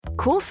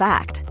Cool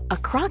fact, a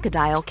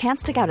crocodile can't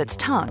stick out its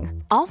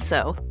tongue.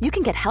 Also, you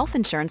can get health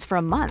insurance for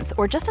a month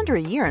or just under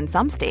a year in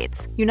some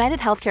states. United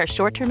Healthcare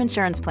short-term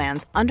insurance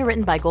plans,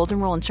 underwritten by Golden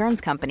Rule Insurance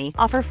Company,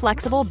 offer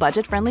flexible,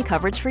 budget-friendly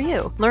coverage for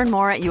you. Learn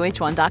more at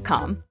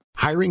uh1.com.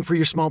 Hiring for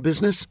your small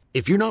business?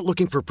 If you're not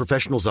looking for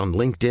professionals on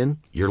LinkedIn,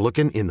 you're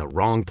looking in the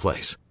wrong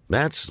place.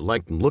 That's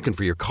like looking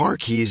for your car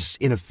keys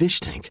in a fish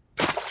tank.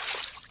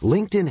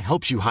 LinkedIn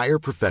helps you hire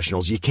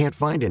professionals you can't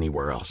find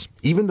anywhere else,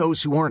 even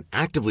those who aren't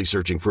actively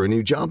searching for a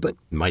new job but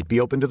might be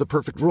open to the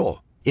perfect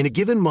role. In a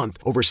given month,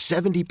 over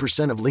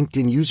 70% of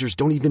LinkedIn users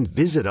don't even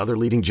visit other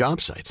leading job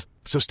sites.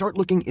 So start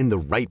looking in the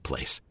right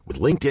place. With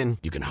LinkedIn,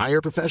 you can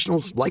hire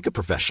professionals like a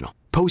professional.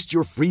 Post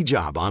your free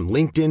job on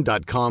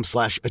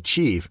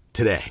linkedin.com/achieve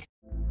today.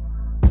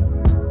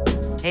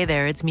 Hey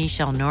there, it's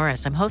Michelle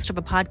Norris. I'm host of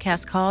a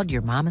podcast called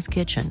Your Mama's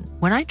Kitchen.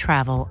 When I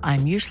travel,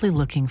 I'm usually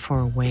looking for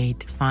a way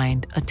to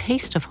find a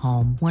taste of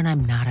home when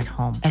I'm not at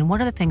home. And one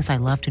of the things I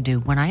love to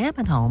do when I am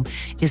at home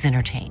is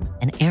entertain.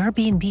 And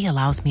Airbnb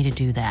allows me to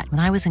do that.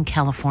 When I was in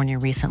California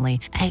recently,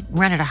 I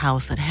rented a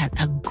house that had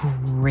a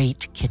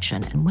great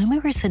kitchen. And when we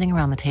were sitting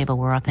around the table,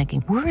 we were all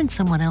thinking, we're in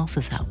someone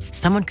else's house.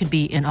 Someone could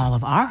be in all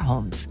of our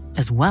homes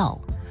as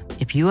well.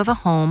 If you have a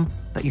home,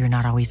 but you're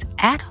not always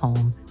at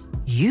home,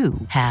 you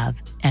have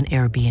an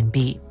Airbnb.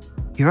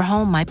 Your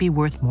home might be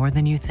worth more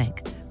than you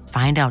think.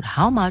 Find out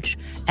how much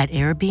at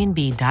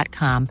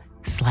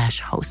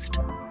airbnb.com/host.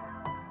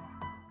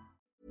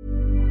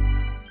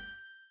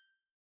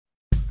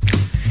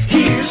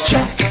 Here's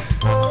Jack.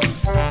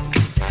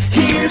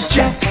 Here's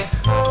Jack.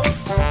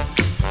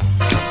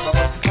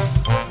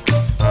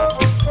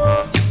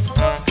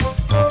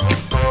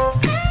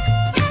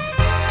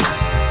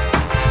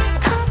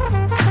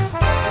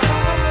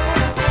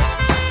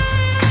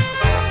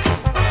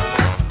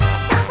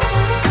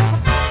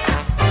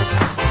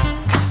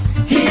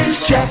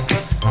 Jack.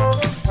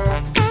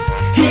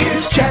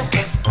 Here's Jack.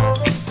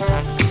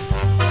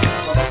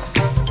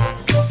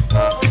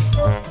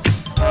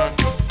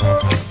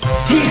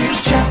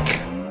 Here's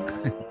Jack.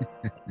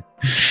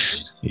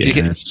 You're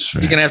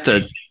gonna have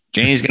to.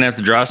 Janie's gonna have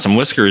to draw some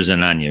whiskers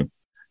in on you.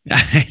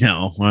 I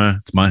know.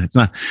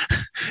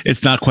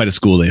 It's not quite a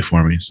school day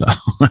for me, so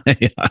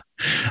yeah.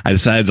 I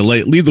decided to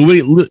leave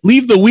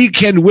the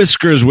weekend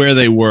whiskers where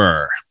they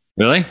were.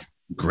 Really?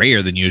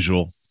 Grayer than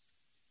usual.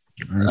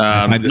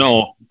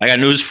 No, I got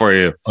news for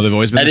you. Oh, they've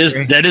always been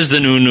that is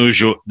the new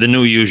usual. The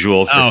new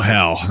usual. Oh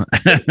hell!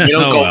 They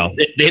don't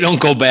They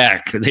don't go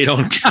back. They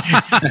don't.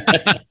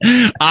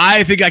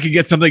 I think I could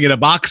get something in a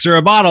box or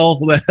a bottle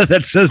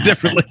that says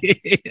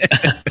differently.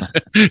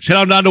 Send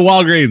on down to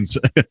Walgreens.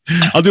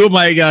 I'll do what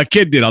my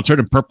kid did. I'll turn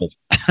him purple.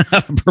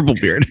 Purple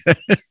beard.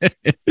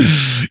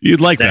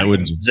 You'd like that,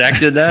 wouldn't you? Zach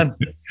did that.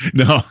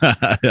 No,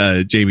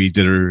 Jamie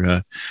did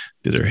her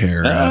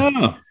hair.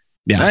 Yeah,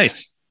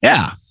 nice.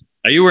 Yeah.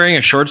 Are you wearing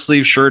a short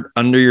sleeve shirt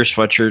under your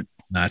sweatshirt?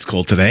 No, it's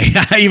cold today.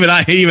 even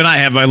I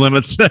have my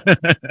limits.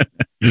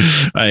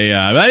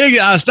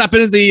 I stopped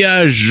in at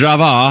the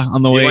Java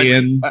on the way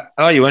in.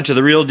 Oh, you went to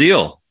the Real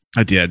Deal.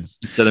 I did.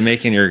 Instead of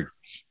making your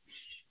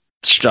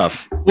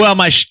stuff. Well,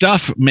 my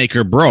stuff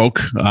maker broke.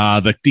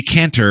 The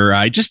decanter,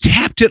 I just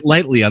tapped it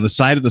lightly on the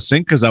side of the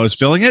sink because I was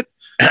filling it.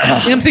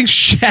 Damn thing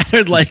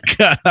shattered like.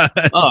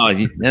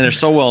 And they're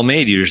so well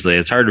made. Usually,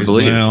 it's hard to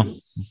believe. Well,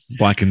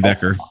 Black and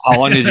Decker. How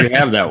long did you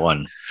have that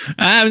one?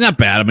 Not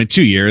bad. I mean,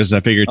 2 years. I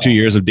figured 2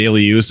 years of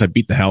daily use. I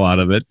beat the hell out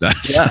of it.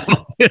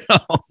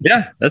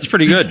 Yeah, that's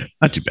pretty good.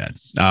 Not too bad.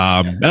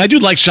 And I do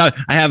like shop.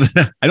 I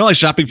don't like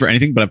shopping for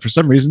anything, but for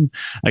some reason,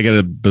 I get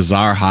a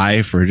bizarre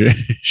high for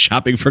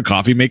shopping for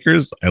coffee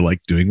makers. I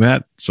like doing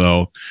that.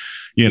 So,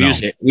 we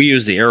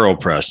use the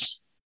AeroPress.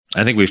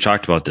 I think we've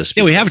talked about this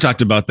before. Yeah, we have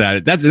talked about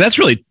that. That's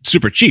really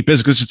super cheap,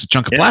 because it's just a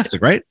chunk of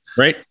plastic, right?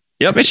 Right.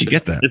 Yep. I bet you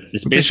get that.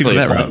 It's basically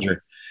that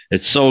plunger.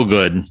 It's so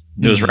good.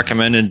 It was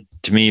recommended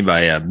to me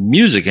by a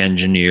music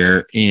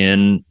engineer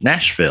in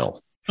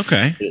Nashville.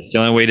 Okay. It's the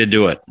only way to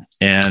do it.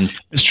 And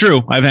it's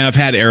true. I've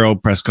had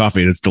AeroPress coffee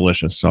and it's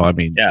delicious. So, I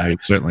mean, I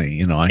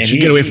certainly, I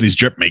should get away from these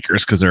drip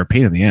makers because they're a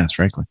pain in the ass,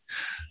 frankly.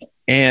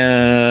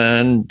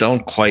 And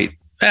don't quite,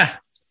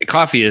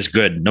 coffee is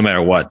good no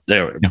matter what.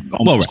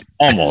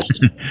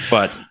 Almost,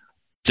 but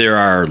there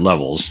are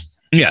levels.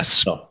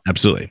 Yes,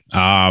 absolutely.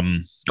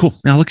 Cool.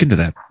 Now look into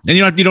that. And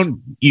you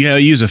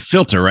use a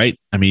filter, right?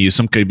 I mean, you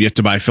have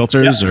to buy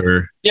filters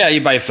or. Yeah,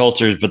 you buy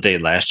filters, but they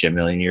last you a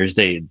million years.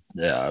 And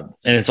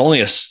it's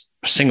only a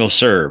single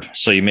serve.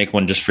 So you make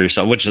one just for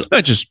yourself, which is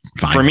just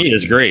fine. For me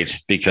is great,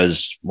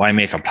 because why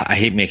make a pot? I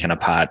hate making a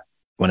pot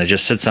when it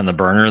just sits on the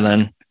burner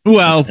then.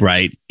 Well,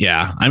 right.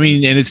 Yeah. I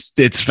mean, and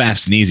it's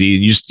fast and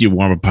easy. You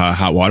warm up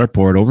hot water,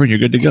 pour it over, and you're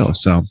good to go.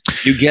 So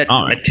you get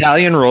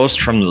Italian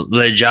roast from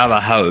the Java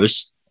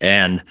House.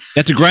 And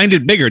that's to grind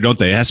it bigger, don't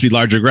they? It has to be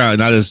larger ground,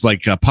 not as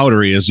like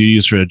powdery as you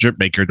use for a drip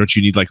maker. Don't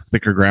you need like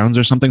thicker grounds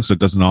or something so it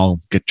doesn't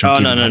all get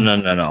chunky? Oh,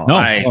 no.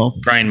 I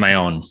grind my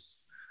own.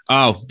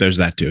 Oh, there's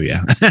that too.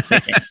 Yeah.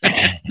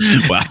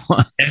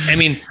 Well, I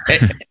mean,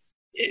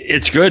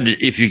 it's good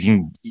if you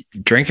can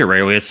drink it right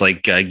away. It's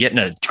like getting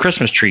a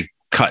Christmas tree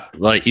cut,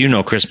 like,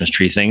 Christmas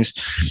tree things.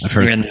 I've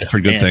heard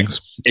good things.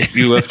 If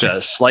you have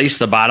to slice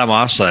the bottom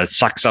off so that it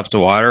sucks up the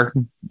water,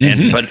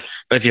 but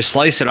if you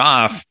slice it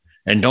off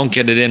and don't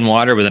get it in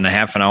water within a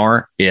half an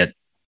hour,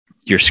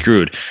 you're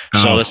screwed.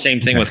 So the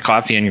same thing with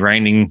coffee and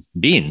grinding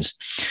beans.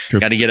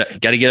 Got to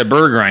get a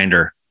burr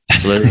grinder.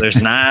 So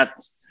there's not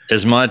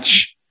as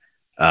much,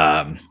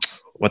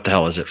 what the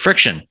hell is it?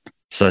 Friction.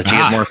 So that you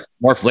get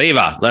more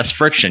flavor, less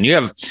friction.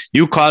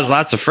 You cause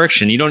lots of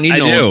friction. You don't need.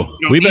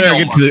 We better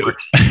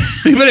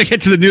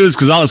get to the news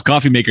because all this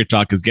coffee maker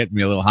talk is getting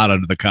me a little hot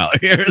under the collar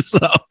here. So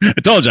I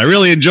told you I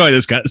really enjoy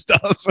this kind of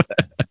stuff.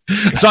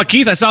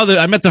 Keith.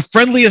 I met the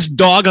friendliest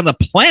dog on the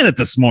planet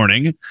this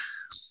morning.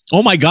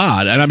 Oh my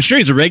God. And I'm sure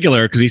he's a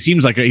regular because he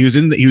seems like he was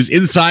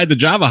inside the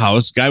Java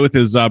house, guy with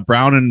his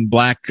brown and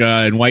black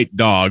and white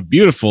dog,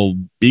 beautiful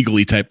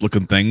beagle-y type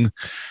looking thing.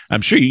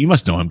 I'm sure you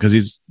must know him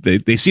because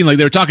they seem like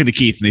they were talking to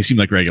Keith and they seem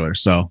like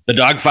regulars. So the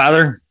dog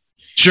father.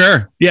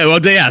 Sure. Yeah.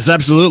 Well, yes,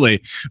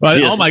 absolutely.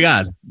 But oh my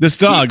God, this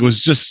dog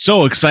was just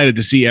so excited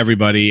to see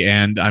everybody.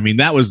 And I mean,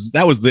 that was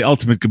the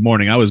ultimate good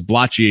morning. I was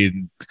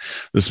blotchy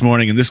this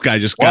morning and this guy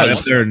just got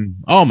up there and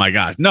oh my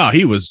God, no,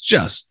 he was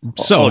just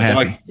so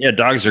happy.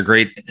 Dogs are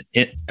great.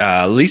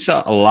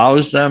 Lisa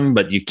allows them,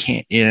 but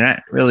you're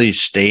not really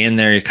staying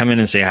there. You come in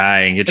and say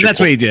hi and get that's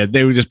what he did.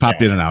 They would just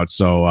popped in and out.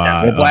 So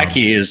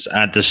Blackie is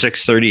at the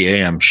 6:30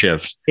 a.m.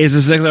 shift. Is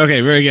the 6?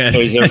 Okay. Very good. So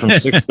he's there from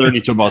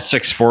 6:30 to about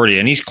 6:40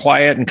 and he's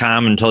quiet and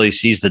calm until he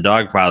sees the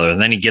dog father,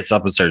 and then he gets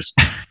up and starts.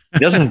 He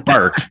doesn't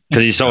bark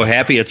because he's so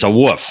happy. It's a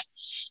woof,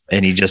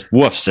 and he just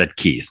woofs at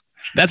Keith.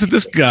 That's what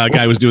this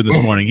guy was doing this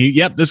morning.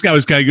 This guy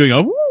was kind of doing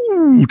a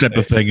woo type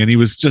of thing, and he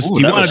was just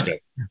he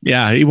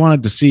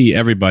wanted to see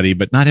everybody,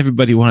 but not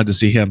everybody wanted to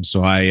see him.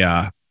 So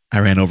I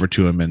ran over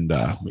to him and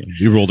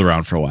we rolled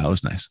around for a while. It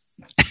was nice.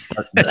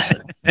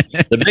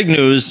 The big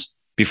news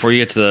before you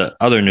get to the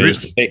other news,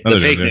 the fake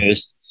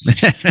news.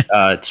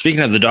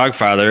 Speaking of the dog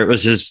father, it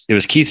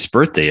was Keith's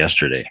birthday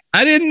yesterday.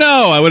 I didn't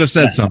know. I would have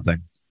said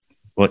something.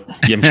 Well,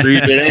 I'm sure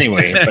you did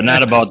anyway, but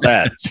not about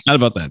that. Not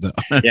about that. No.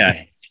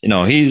 Yeah,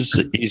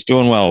 he's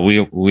doing well.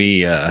 We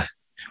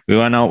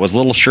went out with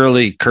little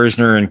Shirley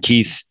Kersner and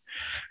Keith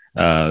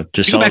to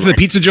go back to the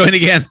pizza joint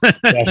again.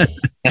 Yes.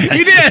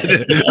 You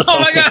did. Oh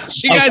my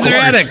gosh, you guys are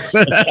addicts.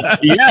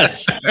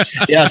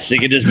 yes, you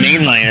can just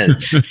mainline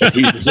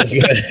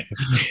it.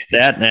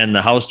 That and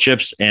the house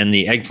chips and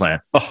the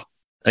eggplant. Oh.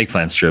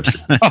 Eggplant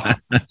strips. Oh.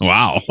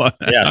 Wow.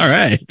 Yes. All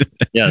right.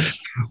 Yes.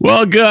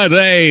 Well, good.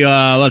 Hey,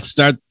 let's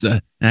start.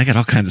 I got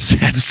all kinds of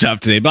sad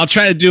stuff today, but I'll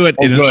try to do it.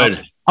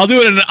 I'll do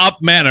it in an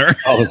up manner.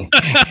 Do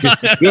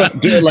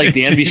it like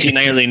the NBC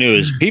Nightly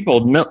News.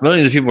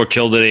 Millions of people were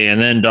killed today, and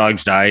then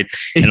dogs died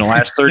in the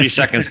last 30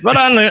 seconds. But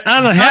on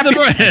the happy.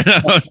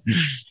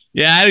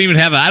 Yeah, I don't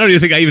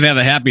even think I even have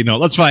a happy note.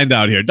 Let's find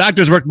out here.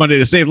 Doctors worked Monday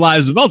to save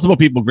lives of multiple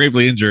people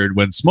gravely injured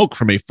when smoke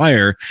from a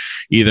fire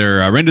either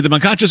rendered them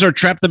unconscious or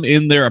trapped them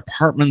in their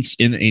apartments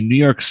in a New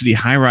York City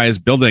high-rise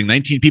building.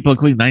 19 people,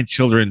 including 9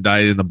 children,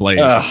 died in the blaze.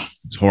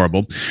 It's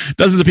horrible.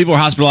 Dozens of people were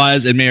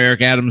hospitalized, and Mayor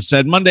Eric Adams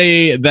said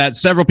Monday that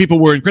several people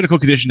were in critical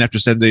condition after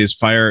Sunday's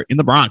fire in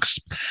the Bronx,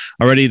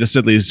 already the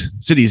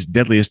city's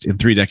deadliest in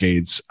 3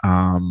 decades.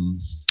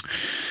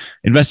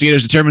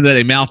 Investigators determined that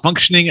a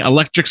malfunctioning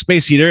electric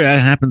space heater, that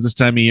happens this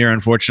time of year,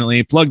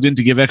 unfortunately, plugged in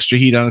to give extra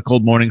heat on a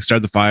cold morning,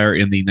 started the fire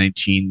in the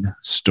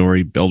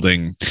 19-story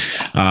building.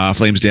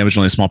 Flames damaged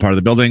only a small part of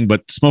the building,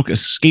 but smoke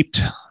escaped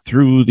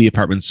through the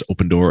apartment's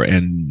open door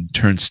and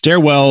turned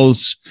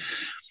stairwells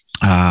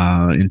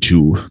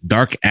into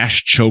dark,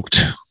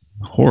 ash-choked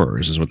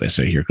horrors, is what they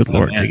say here. Good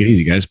Lord. Take it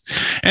easy, guys.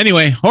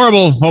 Anyway,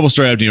 horrible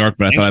story out of New York.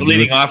 But I thought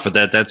leading off with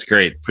that. That's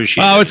great.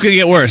 Appreciate it. Oh, it's going to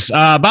get worse.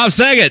 Bob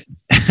Saget,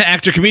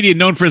 actor, comedian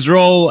known for his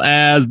role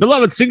as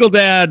beloved single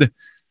dad.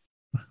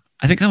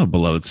 I think I'm a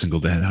beloved single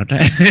dad, aren't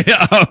I?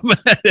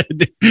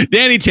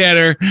 Danny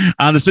Tanner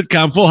on the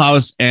sitcom Full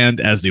House and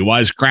as the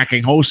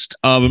wisecracking host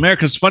of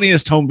America's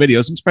Funniest Home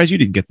Videos. I'm surprised you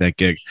didn't get that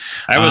gig.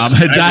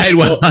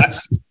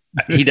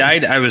 He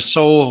died. I was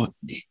so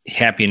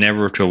happy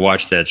never to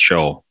watch that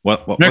show.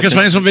 What America's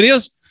Funniest Home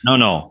Videos?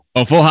 No.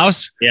 Oh, Full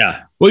House?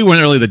 Yeah. Well, we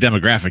weren't really the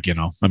demographic,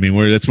 I mean,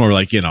 it's more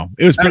like, it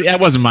was pretty, that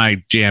wasn't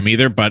my jam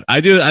either, but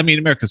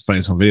America's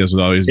Funniest Home Videos was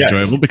always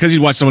enjoyable because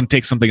you'd watch someone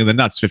take something in the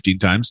nuts 15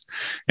 times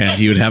and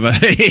he would have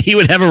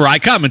a wry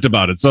comment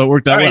about it. So it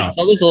worked out well.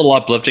 So this a little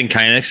uplifting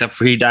kind of, except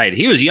for he died.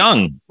 He was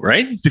young,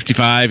 right?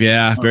 65.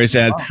 Yeah. Very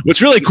sad. Wow.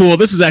 What's really cool.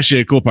 This is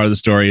actually a cool part of the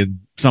story in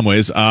some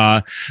ways.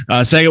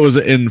 Saget was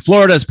in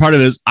Florida as part of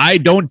his I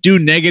Don't Do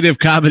Negative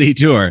comedy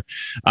tour.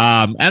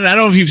 And I don't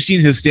know if you've seen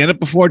his stand-up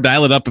before.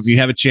 Dial it up if you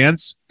have a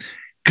chance.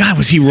 God,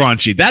 was he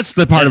raunchy? That's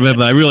the part of him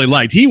that I really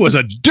liked. He was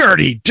a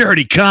dirty,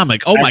 dirty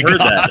comic. Oh my God.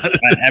 That.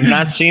 I've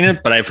not seen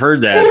it, but I've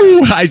heard that.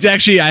 Ooh, I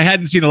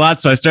hadn't seen a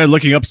lot, so I started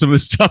looking up some of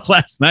his stuff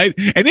last night,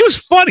 and it was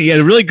funny. He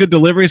had a really good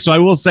delivery, so I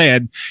will say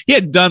he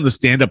had done the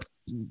stand-up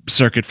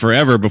circuit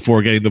forever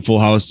before getting the Full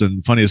House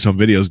and Funniest Home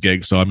Videos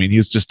gig. So, I mean,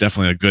 he's just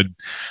definitely a good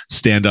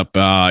stand-up,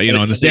 in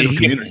the stand-up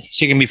community.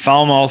 She can be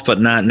foul-mouthed, but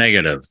not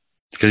negative.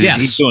 because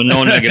he's doing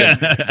no negative.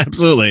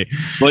 Absolutely.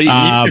 Well, you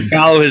can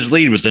follow his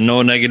lead with the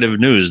no negative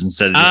news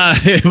instead of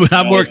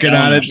I'm working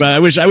on it, but I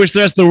wish the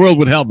rest of the world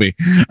would help me.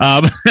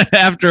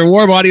 After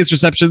warm audience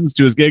receptions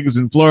to his gigs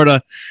in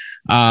Florida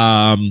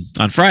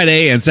on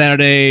Friday and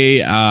Saturday,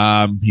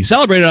 he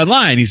celebrated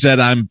online. He said,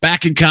 "I'm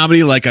back in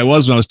comedy like I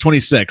was when I was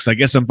 26. I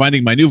guess I'm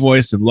finding my new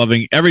voice and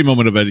loving every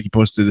moment of it." He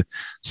posted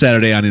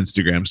Saturday on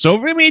Instagram.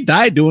 So I mean, he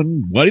died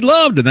doing what he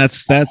loved, and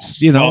that's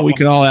we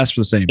could all ask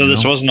for the same. So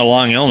this wasn't a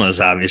long illness,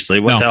 obviously.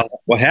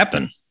 What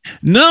happened?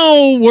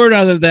 No word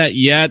out of that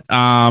yet.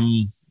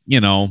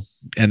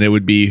 And it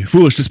would be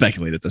foolish to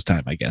speculate at this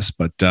time, I guess.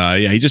 But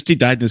he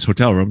died in his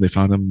hotel room. They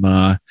found him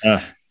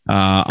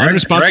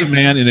unresponsive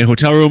man in a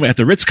hotel room at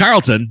the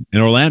Ritz-Carlton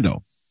in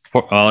Orlando.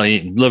 Well,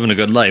 he living a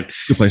good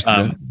life. Good place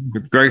to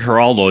Greg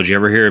Giraldo, did you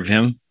ever hear of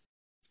him?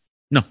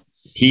 No.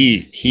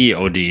 He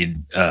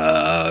OD'd,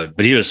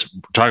 but he was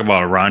talking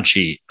about a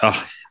raunchy.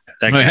 Oh,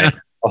 that guy. Yeah.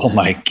 Oh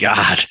my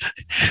God.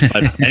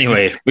 But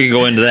anyway, we can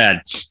go into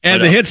that.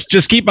 And the hits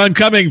just keep on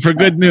coming for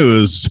good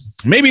news.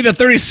 Maybe the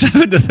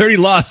 37-30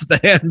 loss at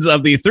the hands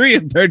of the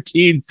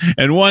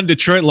 3-13-1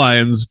 Detroit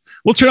Lions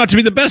will turn out to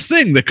be the best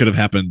thing that could have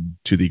happened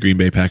to the Green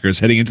Bay Packers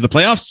heading into the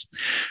playoffs.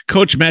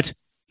 Coach Matt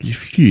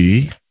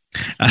LaFleur.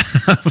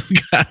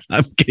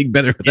 I'm getting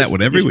better at that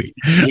one every week.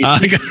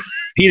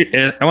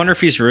 Peter, I wonder if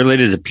he's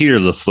related to Peter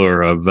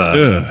LaFleur of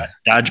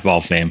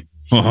dodgeball fame.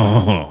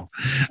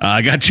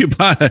 I got to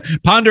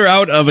ponder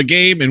out of a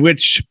game in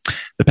which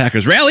the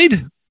Packers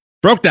rallied,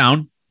 broke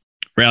down,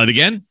 rallied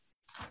again,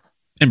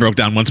 and broke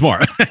down once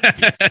more.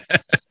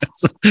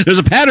 So there's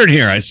a pattern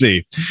here, I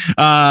see.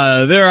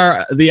 There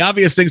are the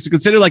obvious things to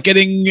consider, like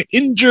getting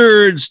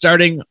injured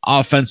starting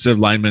offensive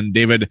lineman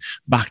David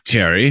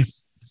Bakhtiari.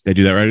 Did I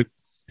do that right?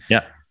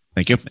 Yeah.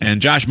 Thank you.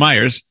 And Josh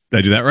Myers. Did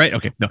I do that right?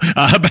 Okay. No.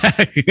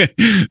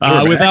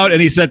 Without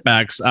any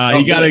setbacks.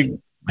 You got a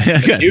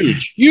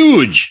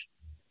huge.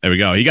 There we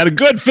go. He got a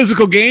good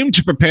physical game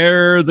to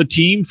prepare the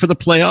team for the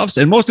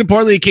playoffs. And most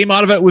importantly, he came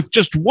out of it with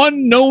just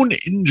one known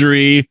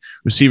injury.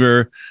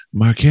 Receiver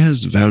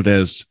Marquez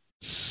Valdez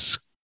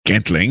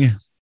Scantling.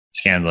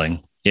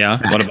 Yeah.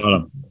 Back. What about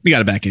him? We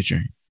got a back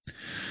issue.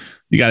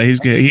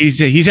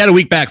 He's had a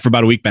week back for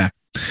about a week back.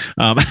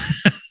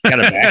 Got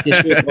a back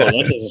issue? Oh,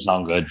 that doesn't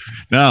sound good.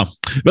 No,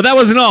 but that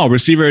wasn't all.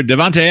 Receiver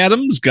Devontae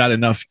Adams got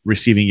enough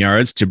receiving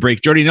yards to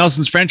break Jordy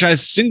Nelson's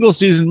franchise single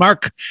season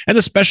mark, and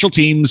the special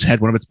teams had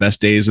one of its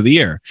best days of the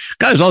year.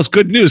 God, there's all this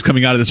good news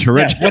coming out of this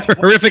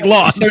horrific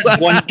loss.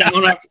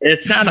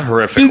 It's not a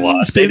horrific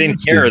loss. They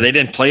didn't care. They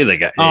didn't play the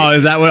guy. Oh,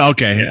 is that what?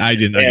 Okay, I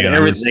didn't.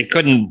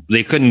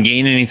 They couldn't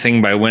gain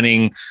anything by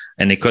winning,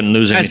 and they couldn't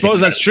lose anything. I suppose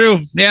that's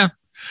true. Yeah.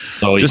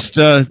 So just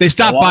they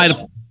stopped by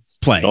to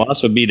play. The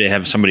loss would be to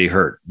have somebody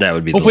hurt. That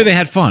would be. Hopefully, they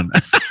had fun.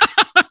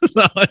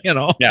 So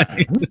yeah,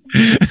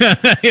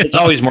 it's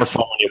always more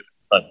fun when you.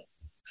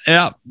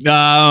 Yeah.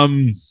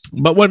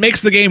 But what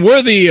makes the game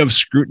worthy of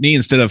scrutiny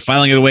instead of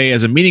filing it away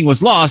as a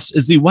meaningless loss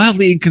is the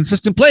wildly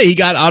inconsistent play he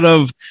got out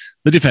of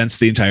the defense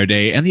the entire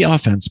day and the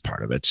offense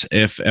part of it.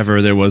 If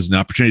ever there was an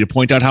opportunity to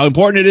point out how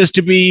important it is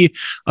to be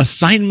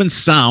assignment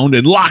sound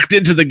and locked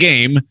into the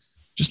game,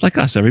 just like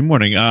us every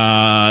morning.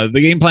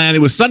 The game plan,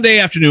 it was Sunday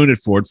afternoon at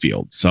Ford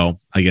Field. So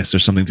I guess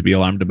there's something to be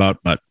alarmed about,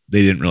 but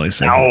they didn't really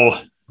say. No.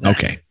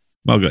 Okay.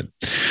 Well, good.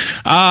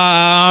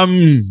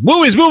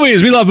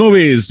 Movies. We love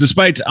movies.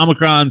 Despite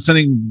Omicron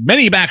sending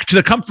many back to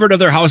the comfort of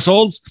their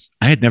households,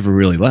 I had never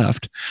really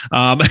left.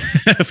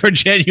 For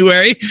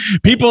January,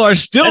 people are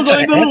still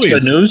going to movies.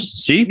 Good news.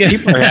 See,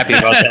 people are happy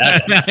about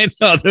that. I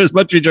know. There's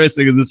much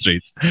rejoicing in the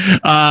streets.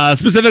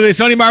 Specifically,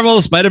 Sony Marvel,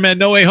 Spider-Man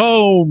No Way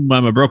Home.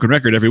 I'm a broken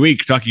record every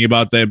week talking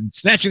about them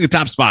snatching the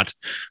top spot.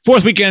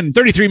 Fourth weekend,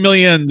 33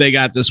 million they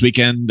got this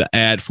weekend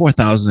at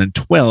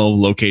 4,012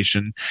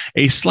 location.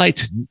 A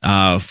slight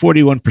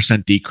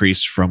 41%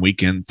 decrease from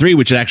weekend 3,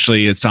 which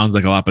actually, it sounds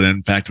like a lot, but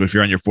in fact, if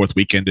you're on your fourth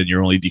weekend and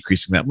you're only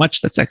decreasing that much,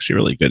 that's actually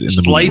really good in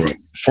the movie world.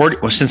 40.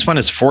 Well, since when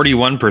is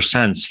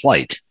 41%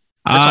 slight?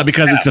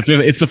 Because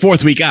it's the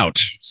fourth week out.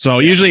 So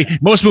usually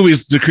most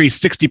movies decrease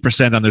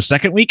 60% on their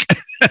second week.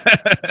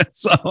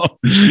 So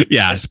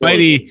yeah,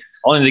 Spidey.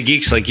 Only the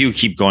geeks like you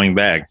keep going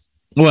back.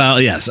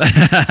 Well, yes.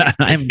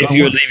 If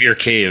you would leave your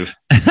cave.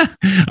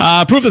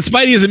 Proof that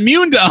Spidey is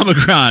immune to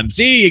Omicron.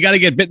 See, you got to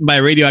get bitten by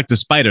a radioactive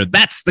spider.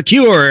 That's the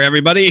cure,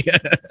 everybody.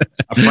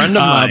 A friend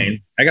of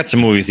mine. I got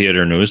some movie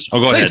theater news. Oh,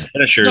 go ahead.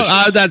 Finish yours.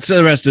 No, that's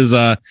the rest is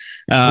top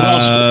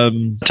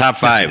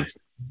 5.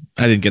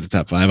 I didn't get the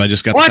top 5. I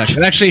just got the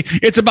second. Actually,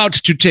 it's about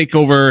to take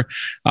over.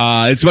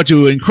 It's about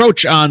to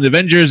encroach on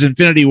Avengers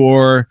Infinity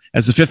War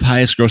as the 5th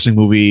highest grossing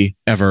movie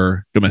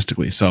ever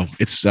domestically. So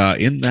it's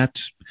in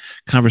that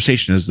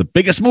conversation as the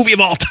biggest movie of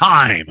all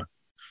time.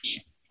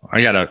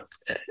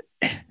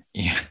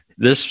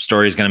 This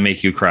story is going to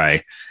make you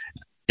cry.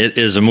 It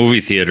is a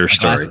movie theater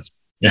story.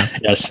 Yeah.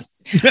 Yes.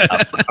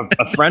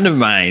 A friend of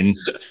mine,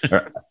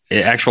 or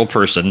an actual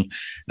person,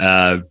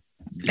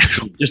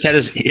 just had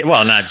his,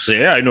 well, not to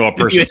say, I know a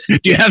person. Do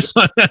you have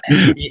some?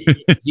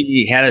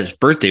 He had his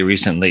birthday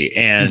recently,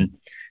 and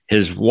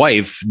his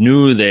wife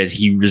knew that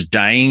he was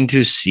dying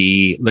to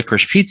see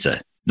Licorice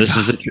Pizza. This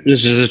is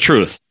the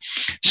truth.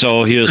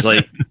 So he was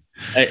like,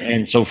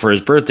 and so for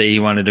his birthday, he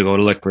wanted to go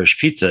to Licorice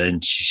Pizza,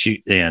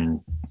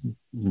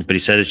 but he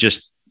said it's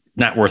just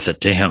not worth it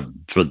to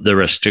him for the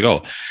risk to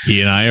go. He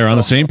and I are on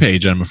the same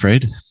page, I'm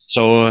afraid.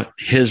 So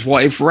his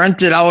wife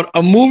rented out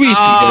a movie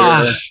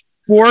theater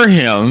for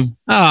him.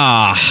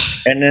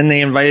 And then they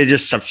invited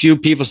just a few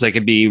people so they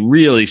could be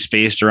really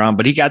spaced around,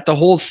 but he got the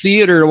whole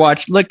theater to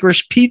watch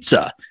Licorice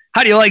Pizza.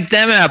 How do you like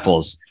them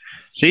apples?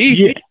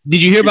 See? Yeah.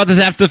 Did you hear about this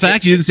after the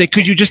fact? You didn't say,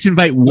 could you just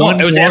invite one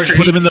more and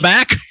put him in the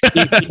back?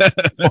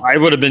 I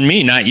would have been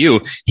me, not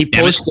you. He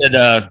posted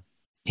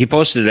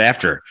it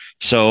after.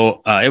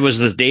 So it was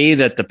the day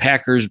that the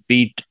Packers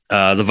beat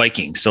the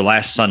Vikings. So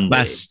last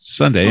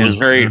Sunday. It was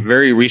very,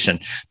 very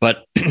recent,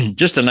 but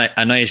just a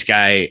nice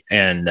guy.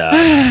 And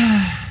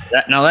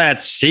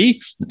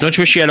see, don't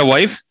you wish you had a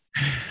wife?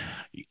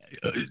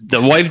 The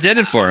wife did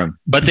it for him,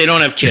 but they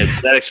don't have kids.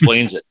 That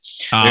explains it.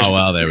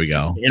 Well, there we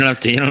go. You don't have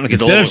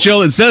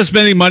to. Instead of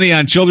spending money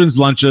on children's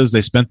lunches,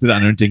 they spent it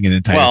on renting an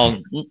entire.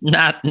 Well,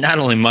 not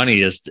only money,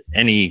 just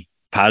any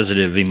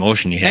positive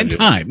emotion you have. And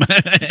time.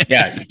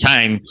 Yeah,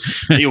 time.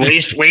 You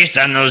waste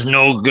on those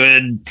no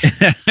good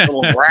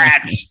little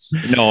rats.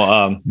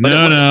 No.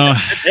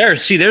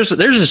 There's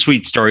a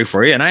sweet story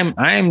for you, and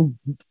I'm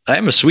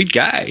a sweet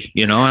guy.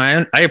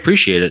 I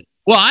appreciate it.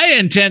 Well,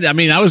 I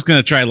was going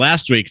to try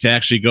last week to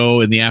actually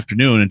go in the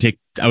afternoon and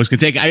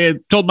I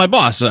told my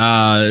boss,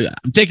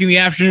 I'm taking the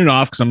afternoon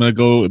off because I'm going to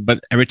go.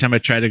 But every time I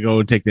try to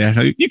go and take the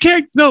afternoon, you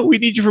can't. No, we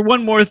need you for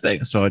one more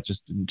thing. So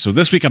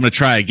this week I'm going to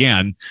try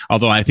again.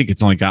 Although I think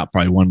it's only got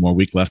probably one more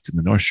week left in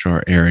the North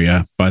Shore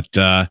area, but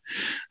I'm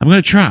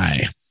going to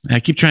try. I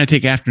keep trying to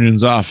take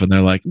afternoons off and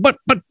they're like, but.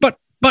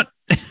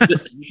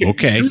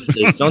 Okay.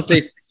 Don't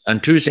they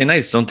on Tuesday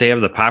nights? Don't they have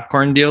the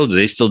popcorn deal? Do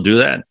they still do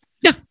that?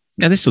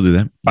 Yeah, they still do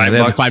that. They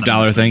have a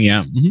 $5 thing.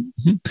 Yeah.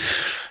 Mm-hmm.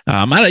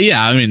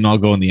 I'll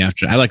go in the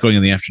afternoon. I like going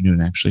in the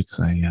afternoon actually because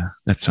I'm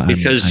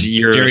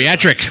you're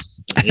geriatric.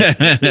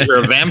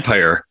 You're a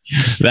vampire.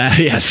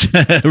 Yes,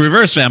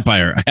 reverse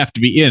vampire. I have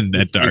to be in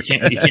at dark. You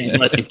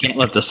can't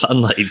let the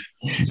sunlight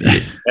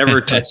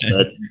ever touch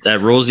that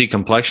rosy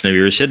complexion of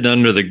yours hidden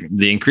under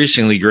the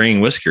increasingly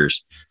graying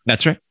whiskers.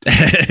 That's right.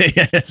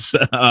 Yes.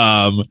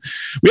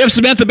 We have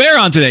Samantha Bear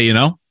on today.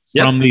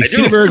 From the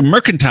Cedarburg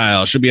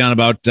Mercantile. Should be on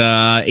about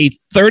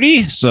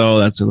 8:30. So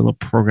that's a little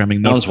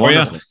programming note for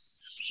you.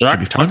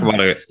 Talk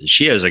about it.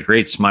 She has a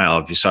great smile.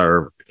 If you saw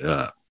her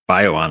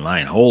bio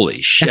online,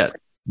 holy shit.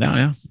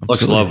 Yeah.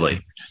 Looks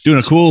lovely. Doing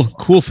a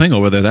cool thing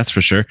over there. That's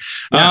for sure.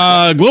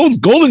 Yeah.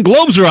 Golden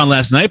Globes were on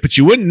last night, but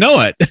you wouldn't know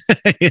it.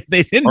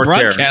 They didn't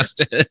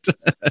broadcast it.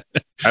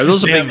 Are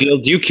those a big deal?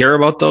 Do you care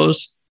about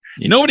those?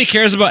 Nobody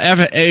cares about.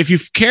 If you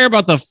care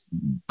about the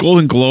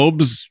Golden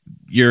Globes,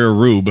 you're a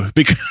rube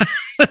because.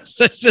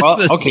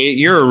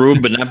 You're a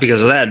rube, but not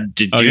because of that.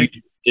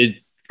 Did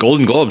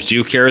Golden Globes? Do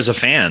you care as a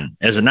fan,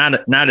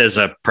 not as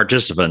a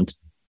participant?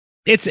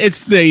 It's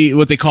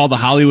what they call the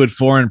Hollywood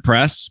foreign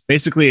press.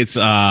 Basically, it's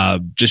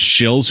just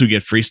shills who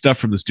get free stuff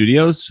from the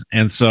studios,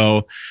 and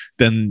so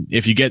then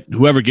if you get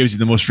whoever gives you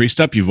the most free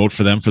stuff, you vote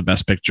for them for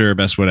best picture,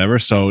 best whatever.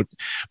 So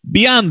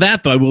beyond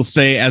that, though, I will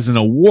say as an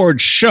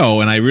award show,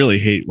 and I really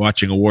hate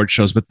watching award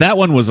shows, but that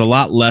one was a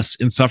lot less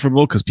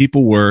insufferable because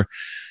people were.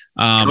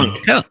 Kind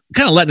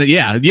of letting it.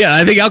 Yeah.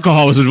 I think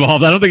alcohol was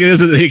involved. I don't think it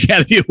is at the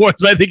Academy Awards,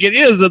 but I think it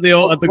is at the.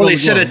 Well, they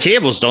sit at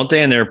tables, don't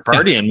they? And they're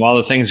partying while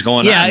the thing's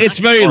going on. Yeah, it's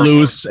very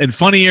loose and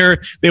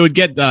funnier. They would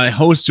get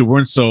hosts who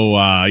weren't so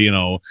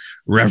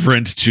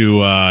reverent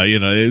to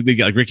they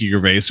got like Ricky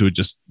Gervais who would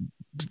just.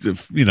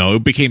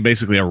 It became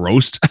basically a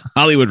roast,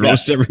 Hollywood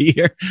roast every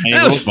year. And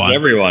that was fun.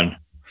 Everyone.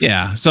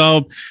 Yeah.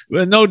 So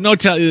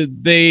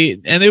they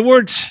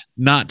weren't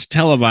not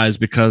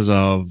televised because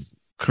of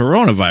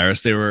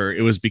coronavirus.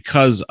 It was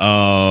because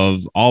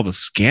of all the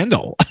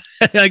scandal,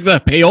 like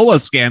the payola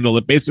scandal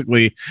that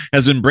basically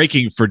has been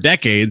breaking for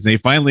decades. They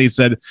finally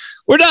said,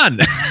 we're done.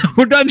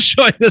 We're done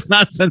showing this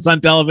nonsense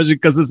on television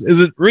because this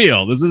isn't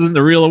real. This isn't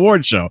a real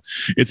award show.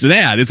 It's an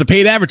ad. It's a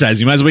paid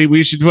advertising. Might as well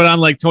we should put on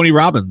like Tony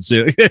Robbins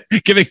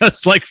giving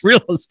us like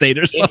real estate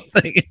or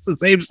something. It's the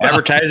same stuff.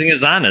 Advertising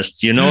is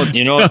honest.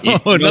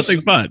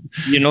 Nothing fun.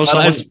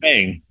 Someone's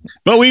paying.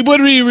 But we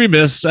would be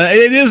remiss.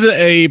 It is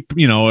a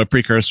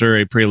precursor,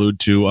 a prelude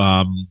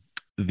to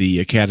the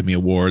Academy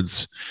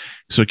Awards.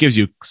 So it gives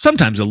you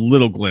sometimes a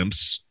little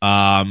glimpse,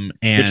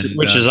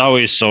 which is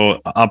always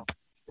so up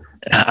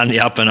on the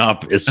up and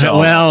up itself.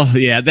 Well,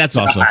 yeah, that's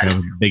also kind of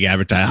a big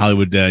advertising.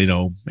 Hollywood,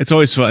 it's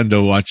always fun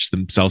to watch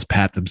themselves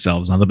pat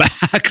themselves on the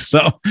back.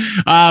 So,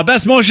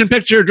 best motion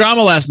picture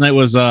drama last night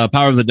was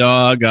Power of the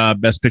Dog.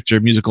 Best picture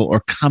musical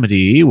or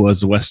comedy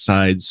was West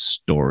Side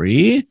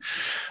Story.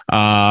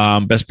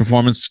 Best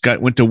performance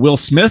went to Will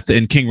Smith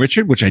in King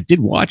Richard, which I did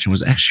watch and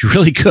was actually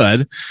really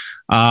good.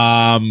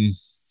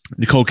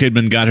 Nicole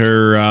Kidman got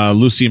her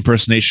Lucy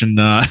impersonation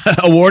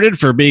awarded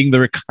for being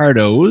the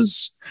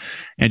Ricardos.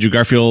 Andrew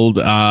Garfield,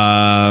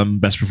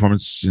 best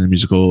performance in a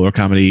musical or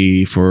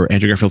comedy for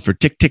Andrew Garfield for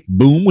Tick, Tick,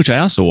 Boom, which I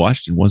also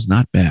watched and was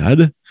not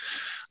bad.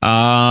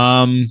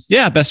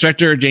 Best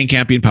director, Jane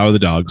Campion, Power of the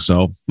Dog.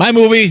 So my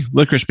movie,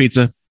 Licorice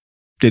Pizza,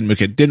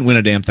 didn't win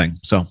a damn thing.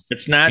 So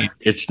it's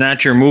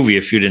not your movie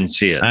if you didn't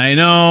see it. I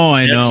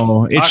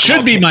know. It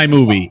should be my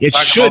movie. It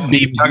should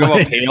be. Talk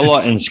about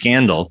Payola and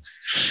Scandal.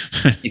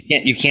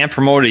 You can't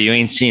promote it. You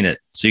ain't seen it,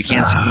 so you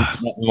can't see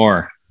nothing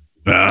more.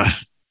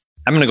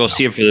 I'm gonna go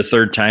see it for the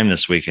third time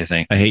this week. I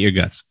think. I hate your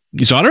guts.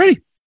 You saw it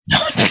already?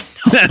 I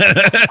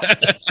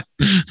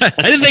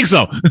didn't think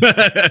so.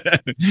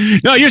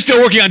 No, you're still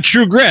working on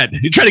True Grit.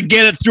 You're trying to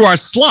get it through our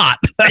slot.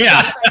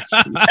 Yeah.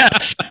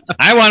 Yes.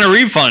 I want a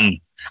refund.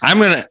 I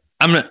want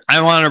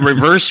a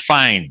reverse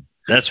fine.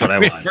 That's what I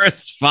want.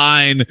 Reverse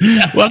fine.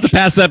 We'll have to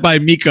pass that by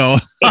Miko.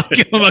 I'll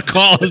give him a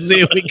call and see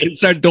if we can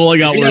start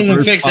doling out. He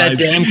doesn't fix that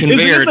damn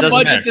conveyor. Is it in the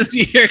budget this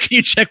year? Can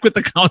you check with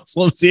the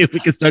council and see if we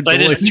can start? I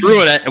just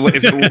threw it.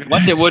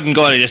 Once it wouldn't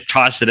go, I just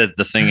tossed it at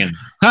the thing. And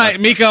hi,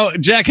 Miko.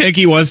 Jack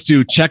Henke wants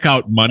to check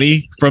out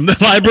money from the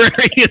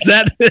library. Is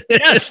that?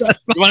 Yes. You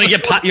want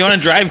to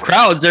drive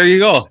crowds? There you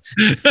go.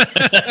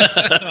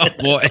 Oh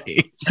boy,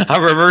 a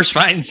reverse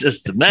fine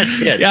system.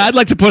 That's it. Yeah, I'd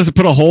like to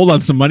put a hold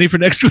on some money for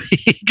next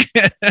week.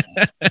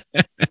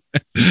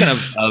 Speaking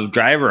of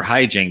driver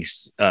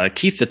hijinks,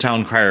 Keith the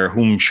Town Crier,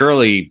 whom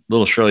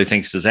little Shirley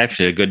thinks is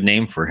actually a good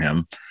name for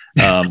him,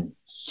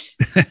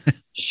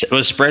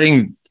 was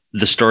spreading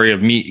the story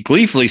of me,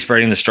 gleefully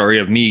spreading the story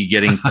of me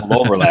getting pulled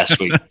over last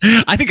week.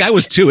 I think I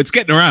was too. It's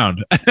getting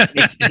around.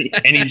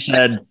 And he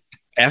said,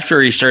 after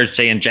he started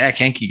saying Jack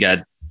Henke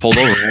got pulled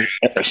over,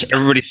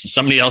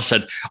 somebody else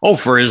said, "Oh,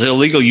 for his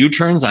illegal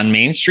U-turns on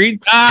Main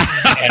Street."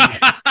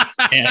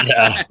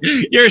 And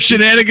your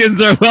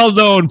shenanigans are well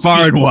known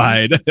far and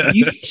wide.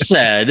 He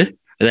said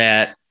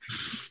that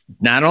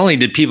not only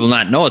did people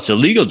not know it's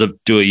illegal to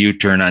do a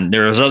U-turn on,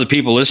 there was other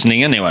people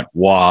listening and they went,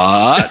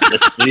 "What?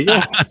 That's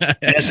illegal?"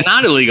 And it's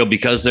not illegal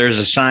because there's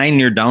a sign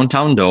near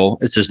downtown Doe.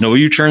 It says no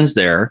U-turns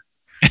there.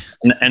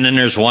 And then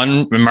there's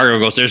one, and Margo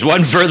goes, "There's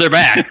one further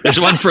back. There's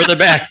one further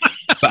back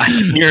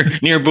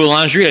near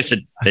Boulangerie." I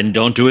said, "Then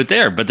don't do it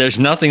there." But there's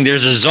nothing.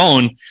 There's a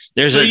zone.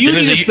 There's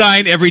a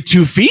sign every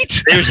 2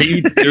 feet. There's a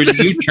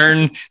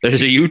U-turn.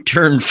 There's a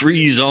U-turn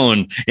free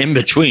zone in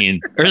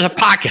between. There's a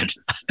pocket,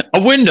 a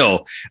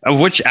window of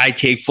which I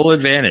take full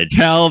advantage.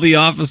 Tell the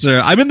officer,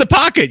 "I'm in the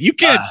pocket. You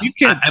can't.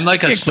 I'm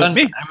like a stunt.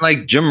 I'm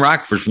like Jim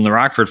Rockford from the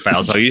Rockford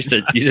Files. So I used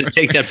to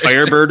take that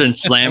Firebird and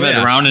slam it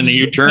around in a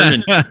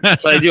U-turn. And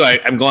that's what I do.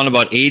 I'm going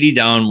about 80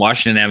 down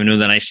Washington Avenue.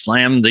 Then I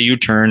slam the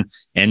U-turn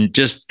and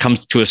just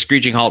comes to a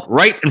screeching halt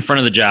right in front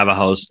of the Java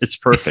House. It's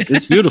perfect.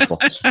 It's beautiful.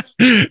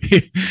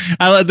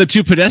 The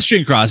two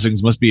pedestrian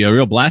crossings must be a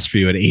real blast for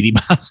you at 80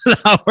 miles an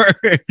hour.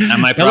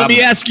 Now, let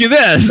me ask you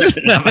this.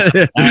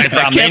 I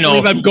can't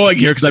believe I'm going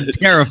here because I'm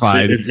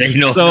terrified. They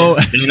know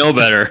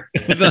better.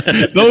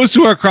 Those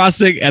who are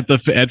crossing at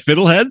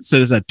Fiddleheads, so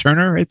is that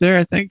Turner right there,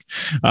 I think?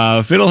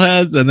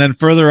 Fiddleheads, and then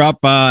further up,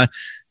 and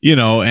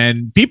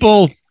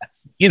people...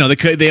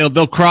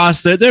 they'll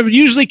cross. They're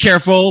usually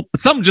careful,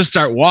 but some just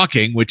start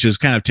walking, which is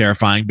kind of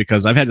terrifying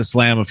because I've had to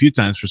slam a few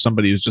times for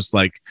somebody who's just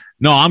like,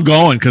 "No, I'm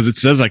going because it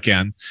says I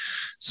can."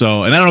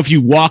 So, and I don't know if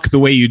you walk the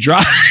way you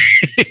drive.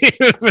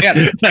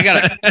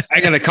 I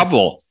got a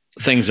couple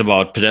things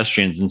about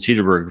pedestrians in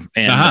Cedarburg,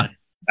 and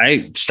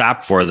I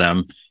stop for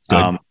them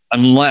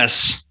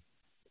unless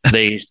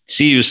they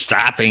see you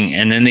stopping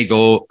and then they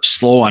go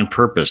slow on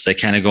purpose. They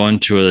kind of go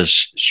into a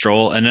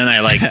stroll, and then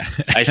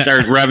I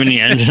start revving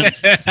the engine.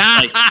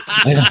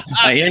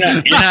 You're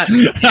not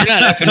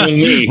effing with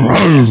me.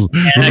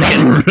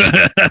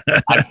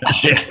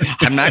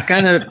 I'm not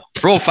going to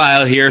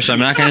profile here, so I'm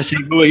not going to say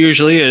who it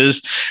usually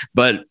is,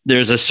 but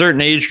there's a certain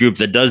age group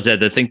that does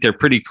that. They think they're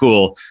pretty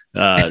cool,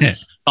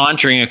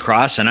 sauntering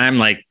across, and I'm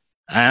like,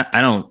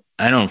 I don't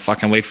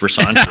fucking wait for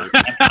saunter.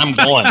 I'm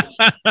going.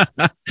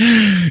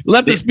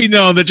 Let this be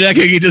known that Jack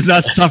Henke does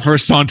not suffer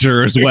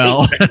saunter as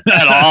well.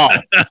 At all.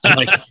 I'm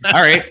like,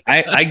 all right,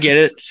 I get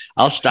it.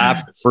 I'll stop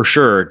for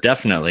sure.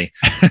 Definitely.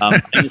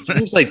 And it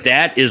seems like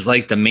that is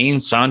like the main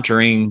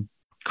sauntering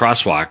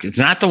crosswalk. It's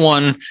not the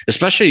one,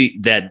 especially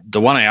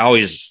the one I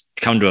always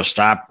come to a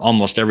stop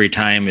almost every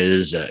time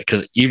is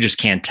because you just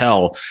can't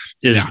tell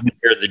is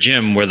near the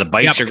gym where the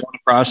bikes are going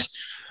across.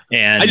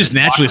 And I just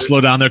naturally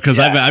slow down there because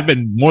I've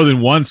been more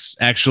than once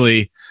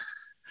actually.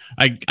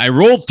 I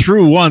rolled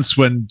through once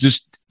when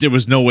just there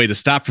was no way to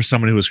stop for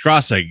someone who was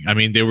crossing. I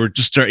mean, they were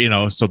just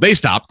so they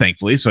stopped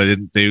thankfully. So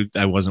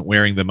I wasn't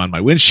wearing them on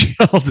my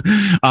windshield.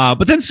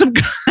 But then some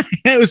guy,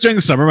 it was during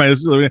the summer. Hey,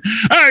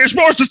 you're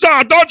supposed to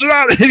stop! Don't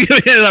stop!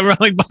 I'm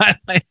rolling by.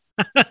 I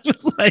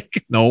was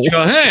like, no. You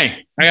go,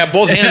 hey, I got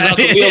both hands on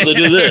the wheel to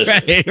do this.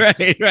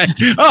 Right.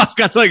 Oh,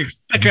 got like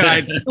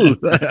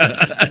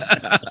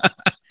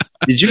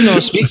Did you know,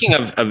 speaking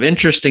of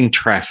interesting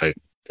traffic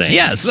things?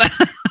 Yes.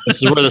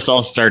 This is where this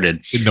all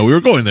started. Didn't know we were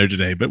going there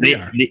today, but we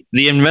are.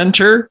 The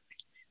inventor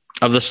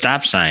of the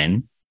stop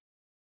sign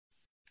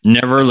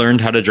never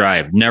learned how to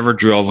drive, never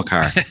drove a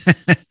car.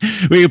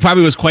 Well, he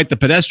probably was quite the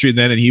pedestrian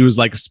then, and he was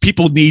like,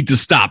 people need to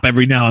stop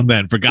every now and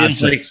then, for God's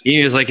sake.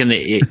 He was like in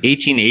the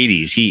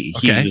 1880s. He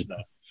was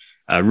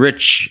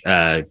rich.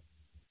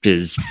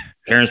 His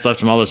parents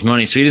left him all this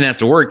money, so he didn't have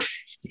to work.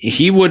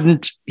 He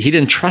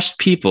didn't trust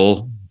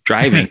people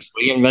driving. So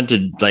he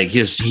invented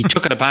he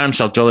took it upon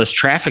himself to all this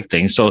traffic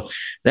thing. So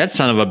that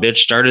son of a bitch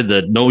started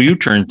the no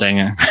U-turn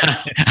thing on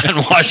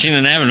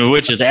Washington Avenue,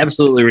 which is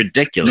absolutely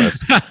ridiculous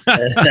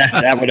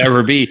that would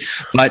ever be.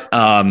 But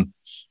can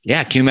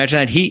you imagine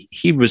that? He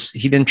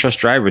didn't trust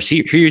drivers.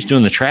 He was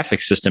doing the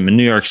traffic system in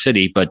New York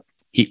City, but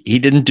he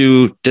didn't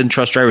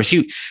trust drivers.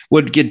 He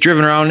would get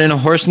driven around in a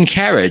horse and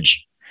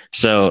carriage.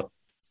 So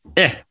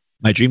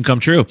my dream come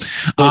true.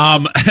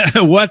 I'm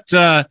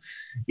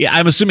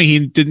assuming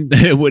he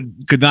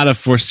could not have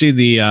foreseen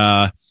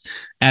the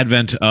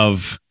advent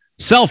of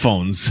cell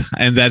phones,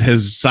 and that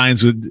his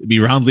signs would be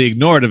roundly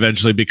ignored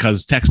eventually,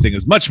 because texting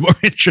is much more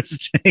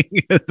interesting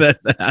than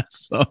that.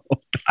 So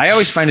I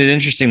always find it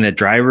interesting that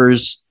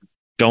drivers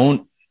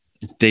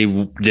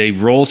they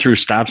roll through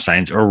stop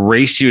signs or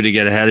race you to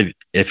get ahead.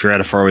 If you're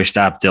at a four-way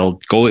stop, they'll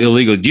go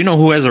illegal. Do you know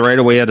who has the right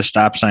of way at a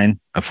stop sign,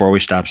 a four-way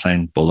stop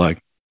sign, Bulldog?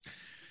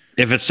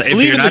 If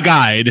you're not, the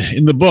guide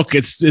in the book,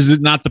 is it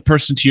not the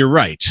person to your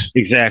right?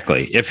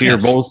 Exactly. If you're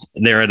both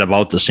there at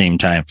about the same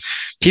time,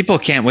 people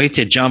can't wait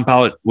to jump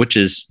out, which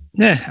is,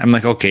 I'm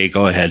like, okay,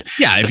 go ahead.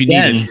 Yeah. If you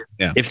need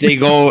it, if they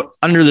go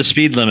under the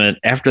speed limit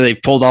after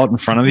they've pulled out in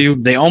front of you,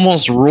 they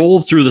almost roll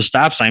through the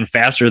stop sign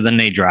faster than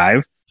they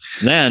drive.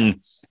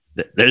 Then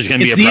there's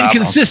going to be a problem.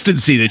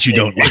 Inconsistency that you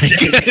don't like.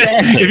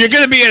 Exactly. If you're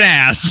going to be an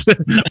ass,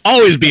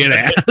 always be an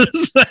ass.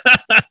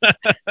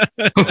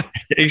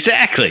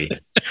 Exactly.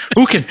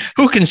 Who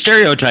can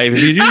stereotype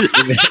if you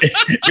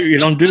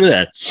don't do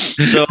that?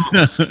 So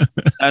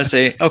I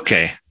say,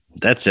 okay,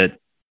 that's it.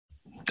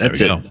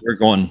 That's it.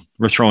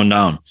 We're throwing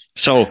down.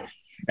 So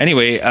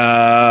anyway,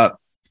 I'm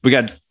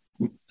going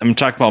to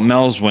talk about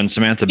Mel's when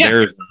Samantha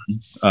Bear is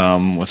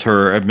on, with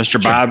her at Mr.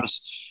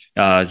 Bob's.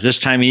 This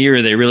time of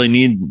year, they really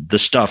need the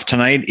stuff.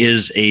 Tonight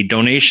is a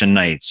donation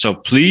night, so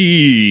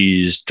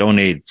please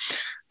donate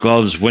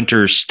gloves,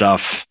 winter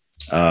stuff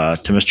to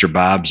Mr.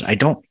 Bob's.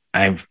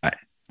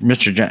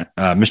 Mr. John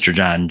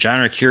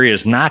Arcuri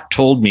has not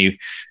told me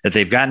that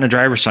they've gotten a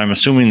driver, so I'm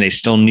assuming they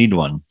still need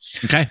one.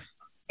 Okay.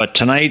 But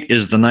tonight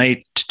is the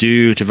night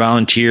to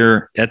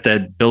volunteer at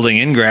that building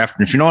in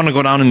Grafton. If you don't want to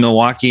go down in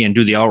Milwaukee and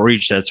do the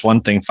outreach, that's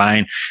one thing,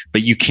 fine.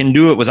 But you can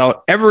do it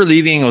without ever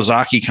leaving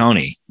Ozaukee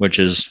County, which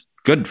is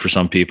good for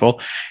some people.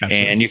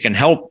 Absolutely. And you can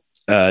help.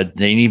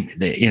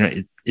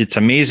 It's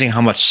amazing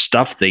how much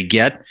stuff they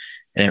get,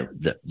 and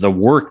the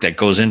work that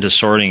goes into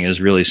sorting is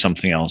really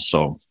something else.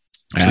 So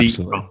please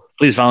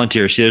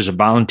volunteer. See, there's a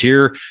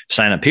volunteer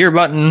sign up here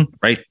button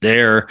right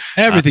there.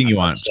 Everything you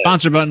want.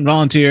 Sponsor button,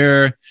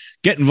 volunteer,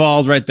 get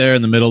involved right there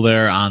in the middle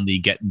there on the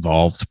get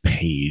involved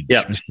page.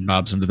 Yep.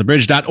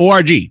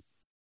 MrBobsUnderTheBridge.org.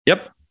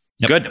 Yep.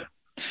 Good.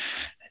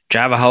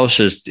 Java House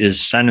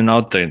is sending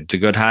out the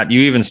good hot.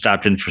 You even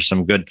stopped in for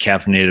some good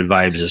caffeinated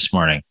vibes this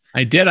morning.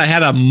 I did. I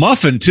had a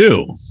muffin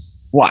too.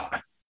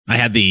 What? I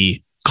had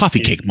the coffee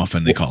cake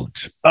muffin, they call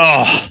it.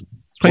 Oh,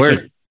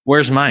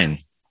 where's mine?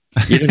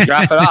 You didn't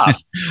drop it off.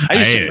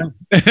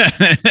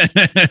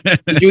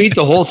 Did you eat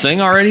the whole thing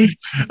already?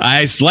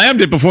 I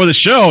slammed it before the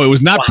show. It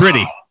was not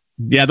pretty.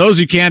 Yeah, those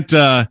you can't.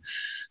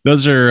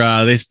 Those are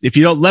if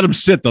you don't let them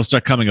sit, they'll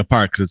start coming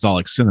apart because it's all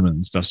like cinnamon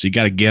and stuff. So you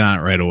got to get on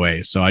it right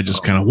away. So I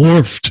just kind of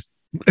wharfed.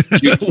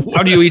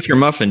 How do you eat your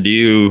muffin? Do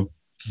you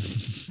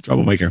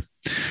troublemaker?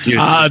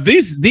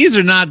 These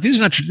are not. This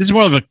is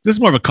more of a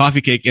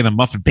coffee cake in a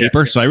muffin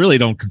paper. So I really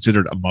don't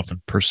consider it a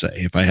muffin per se.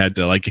 If I had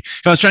to if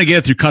I was trying to get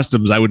it through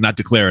customs, I would not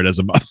declare it as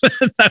a muffin.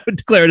 I would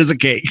declare it as a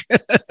cake.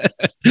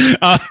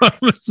 Declare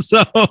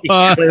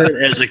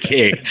it as a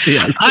cake.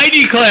 Yes. I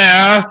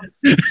declare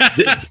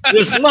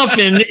this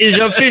muffin is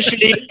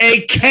officially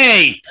a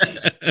cake.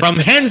 From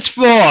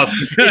henceforth,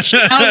 it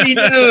shall be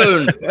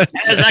known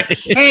as a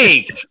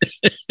cake.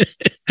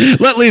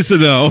 Let Lisa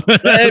know.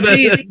 Let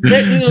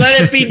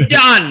it be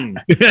done.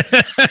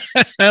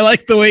 I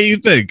like the way you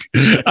think.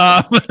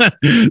 But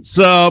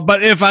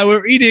if I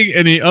were eating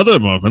any other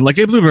muffin, like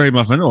a blueberry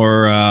muffin,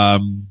 or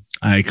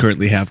I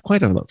currently have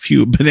quite a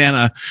few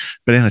banana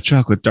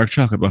chocolate, dark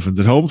chocolate muffins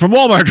at home from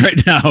Walmart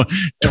right now.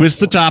 Twist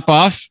the top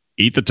off,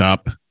 eat the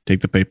top,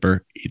 take the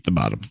paper, eat the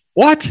bottom.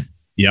 What?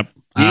 Yep.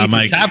 You eat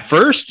the top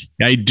first?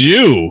 I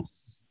do.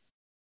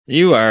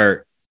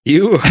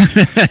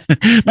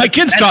 My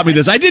kids taught me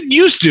this. I didn't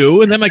used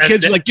to, and then my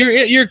kids were like,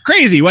 "You're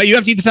crazy. Why you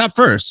have to eat the top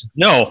first?"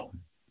 No.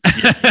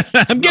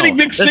 I'm getting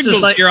mixed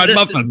signals here on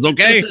muffins.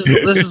 Okay,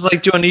 this is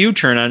like doing a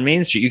U-turn on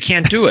Main Street. You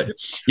can't do it.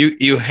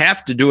 You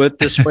have to do it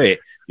this way.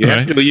 You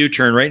have to do a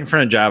U-turn right in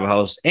front of Java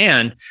House,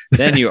 and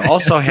then you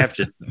also have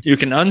to. You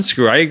can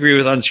unscrew. I agree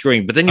with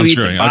unscrewing, but then you eat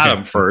the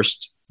bottom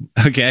first.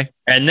 Okay,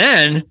 and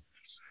then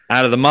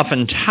out of the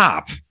muffin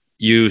top,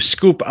 you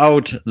scoop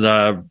out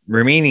the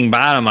remaining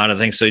bottom out of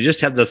things, so you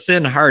just have the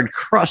thin, hard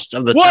crust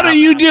of the top. What are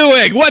you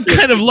doing? What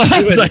kind of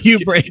laws are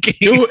you breaking?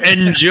 You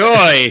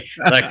enjoy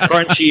the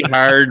crunchy,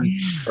 hard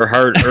or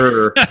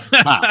harder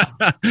top.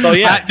 So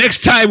yeah,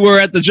 next time we're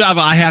at the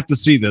Java, I have to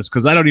see this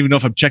because I don't even know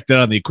if I've checked out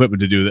on the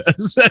equipment to do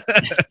this.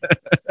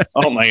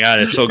 Oh my God,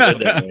 it's so good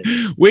that way.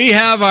 We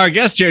have our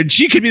guest here, and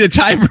she could be the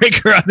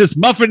tiebreaker on this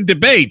muffin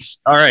debate.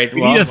 All right,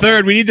 we need a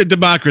third. We need the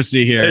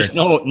democracy here.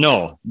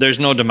 There's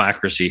no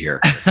democracy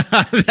here.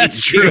 That's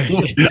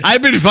true.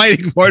 I've been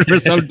fighting for it for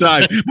some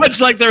time,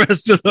 much like the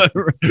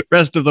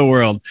rest of the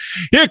world.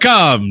 Here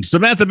comes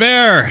Samantha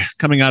Bear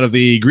coming out of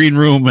the green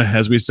room,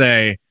 as we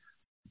say.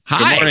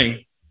 Hi. Good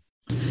morning.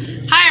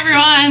 Hi,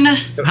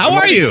 everyone. How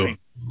are you?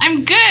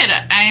 I'm good.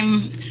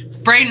 It's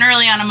bright and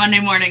early on a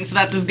Monday morning, so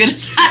that's as good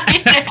as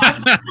I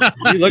am.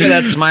 Look at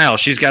that smile.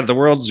 She's got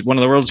one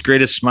of the world's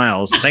greatest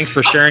smiles. Thanks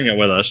for sharing it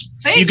with us.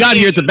 You got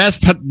here at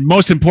the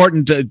most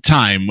important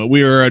time.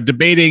 We were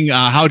debating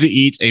how to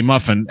eat a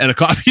muffin at a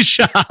coffee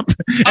shop.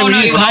 Oh,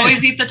 no, you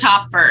always eat the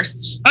top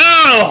first.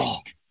 Oh!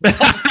 The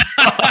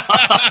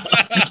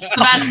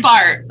best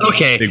part.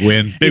 Okay. Big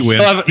win. You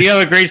have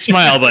a great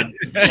smile, but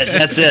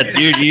that's it.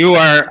 You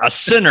are a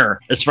sinner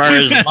as far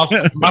as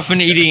muffin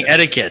eating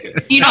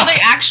etiquette. They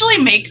actually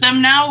make them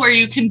now where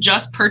you can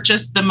just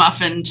purchase the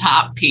muffin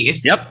top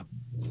piece. Yep.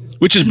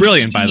 Which is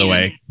brilliant, by the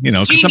way.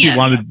 Because some people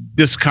want to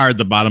discard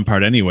the bottom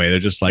part anyway. They're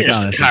just like,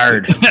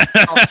 discard.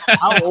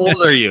 How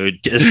old are you?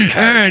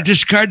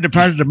 Discard the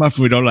part of the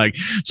muffin we don't like.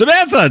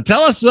 Samantha,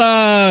 tell us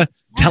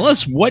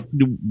what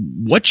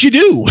you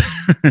do.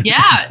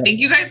 Yeah, thank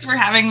you guys for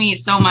having me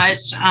so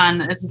much on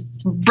this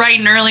bright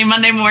and early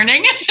Monday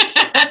morning.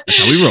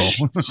 How we roll.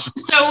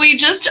 So we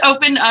just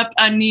opened up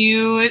a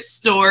new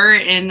store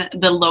in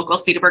the local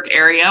Cedarburg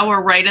area.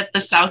 We're right at the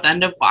south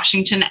end of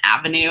Washington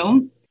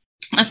Avenue.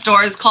 The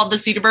store is called the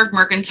Cedarburg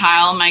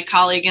Mercantile. My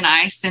colleague and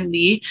I,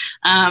 Cindy,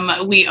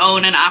 we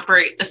own and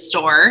operate the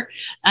store.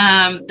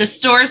 The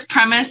store's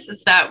premise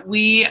is that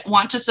we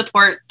want to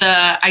support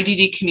the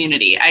IDD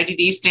community.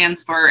 IDD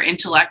stands for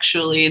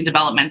intellectually and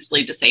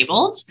developmentally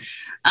disabled.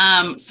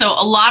 So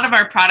a lot of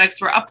our products,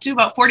 we're up to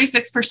about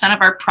 46%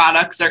 of our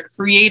products are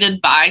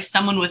created by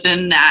someone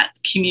within that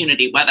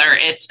community, whether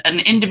it's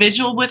an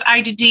individual with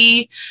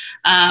IDD,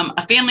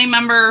 a family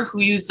member who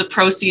used the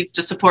proceeds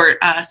to support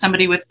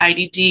somebody with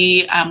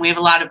IDD. We have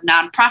a lot of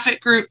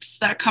nonprofit groups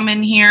that come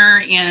in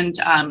here and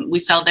we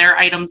sell their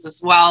items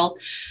as well.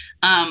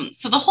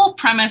 So the whole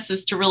premise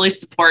is to really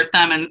support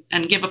them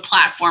and give a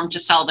platform to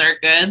sell their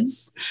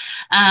goods.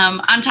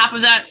 On top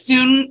of that,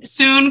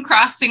 soon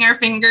crossing our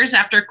fingers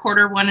after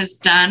Q1 is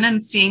done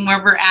and seeing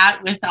where we're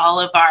at with all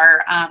of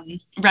our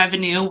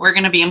revenue, we're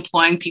going to be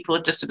employing people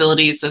with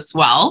disabilities as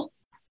well.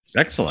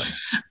 Excellent.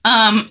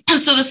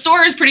 So the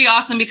store is pretty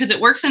awesome because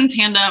it works in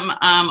tandem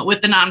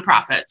with the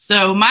nonprofit.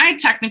 So my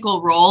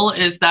technical role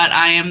is that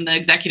I am the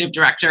executive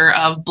director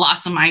of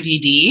Blossom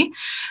IDD.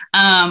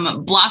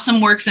 Blossom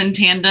works in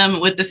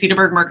tandem with the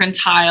Cedarburg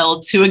Mercantile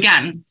to,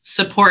 again,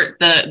 support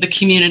the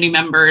community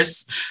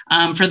members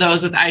for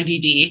those with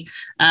IDD.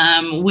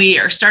 We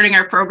are starting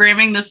our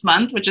programming this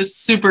month, which is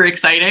super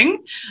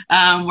exciting.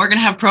 We're going to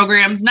have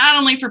programs not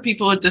only for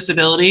people with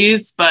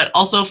disabilities, but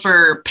also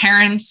for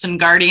parents and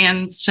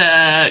guardians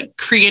to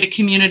create a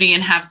community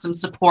and have some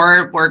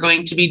support. We're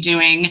going to be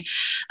doing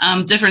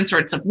different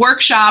sorts of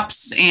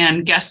workshops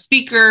and guest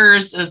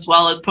speakers, as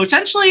well as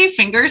potentially,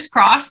 fingers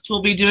crossed,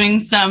 we'll be doing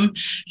some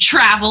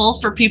travel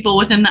for people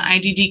within the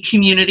IDD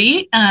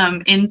community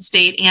in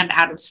state and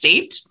out of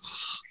state.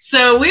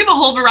 So we have a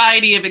whole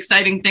variety of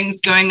exciting things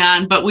going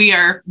on, but we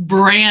are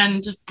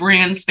brand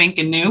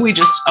spanking new. We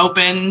just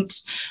opened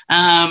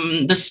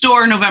the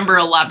store November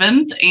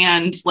 11th.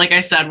 And like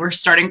I said, we're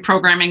starting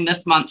programming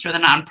this month for the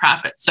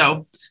nonprofit.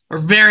 So we're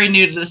very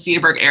new to the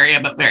Cedarburg area,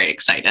 but very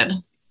excited.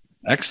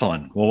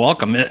 Excellent. Well,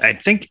 welcome.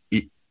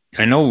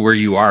 I know where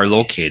you are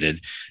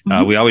located.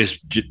 Mm-hmm. We always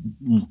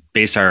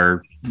base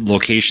our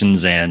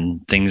locations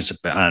and things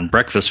on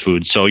breakfast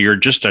food. So you're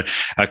just a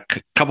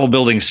couple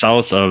buildings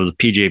south of the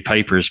PJ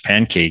Piper's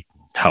Pancake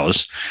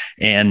House,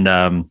 and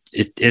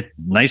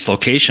nice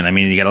location. I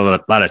mean, you got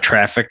a lot of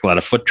traffic, a lot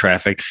of foot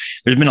traffic.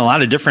 There's been a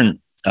lot of different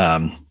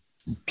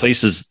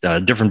places,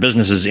 different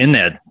businesses in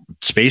that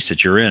space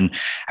that you're in.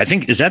 I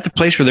think, is that the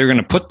place where they're going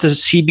to put the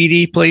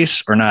CBD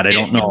place or not? I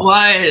don't know. It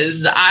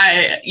was.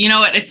 You know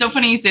what? It's so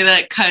funny you say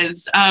that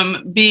because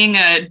being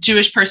a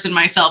Jewish person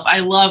myself,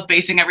 I love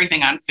basing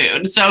everything on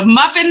food. So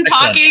muffin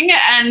talking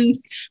and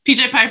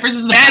PJ Piper's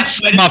is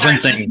that's the muffin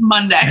thing.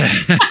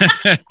 Monday.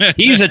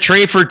 He's a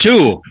tray for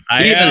two.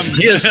 He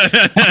is.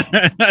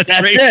 That's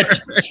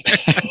it.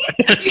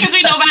 Because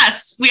we know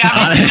best. We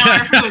obviously know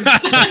our food.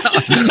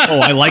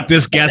 Oh, I like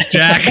this guest,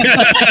 Jack.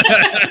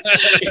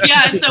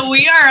 Yeah, so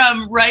we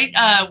are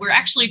we're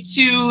actually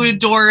 2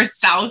 doors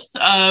south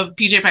of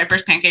PJ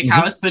Piper's Pancake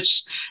House,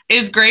 which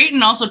is great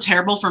and also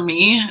terrible for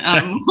me.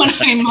 When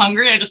I'm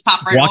hungry, I just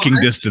pop right Walking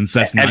over. distance.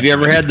 That's Have you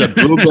ever had the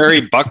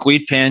blueberry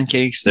buckwheat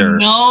pancakes? They're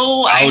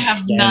No, I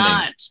have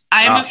not.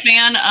 I'm Wow. a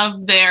fan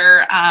of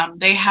their,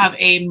 they have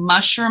a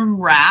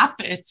mushroom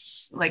wrap.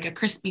 It's like a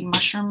crispy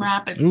mushroom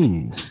wrap. It's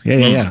Ooh,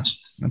 yeah.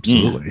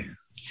 Absolutely.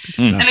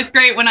 And it's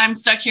great when I'm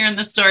stuck here in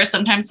the store.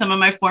 Sometimes some of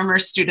my former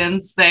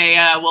students,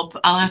 I'll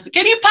ask,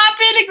 can you pop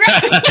in and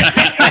grab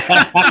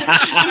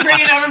it? And bring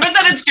it over. But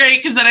then it's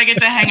great because then I get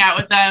to hang out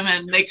with them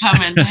and they come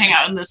and hang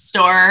out in the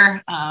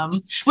store,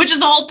 which is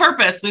the whole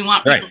purpose. We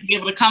want people to be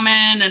able to come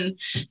in and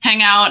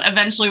hang out.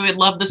 Eventually, we'd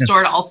love the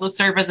store to also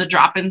serve as a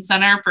drop-in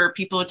center for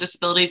people with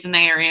disabilities in the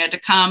area to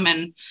come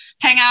and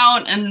hang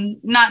out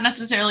and not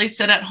necessarily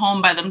sit at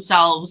home by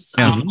themselves,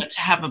 but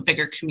to have a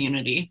bigger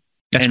community.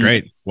 That's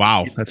great.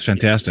 Wow. That's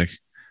fantastic.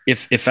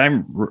 If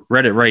I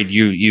read it right,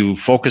 you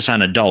focus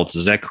on adults.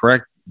 Is that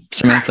correct,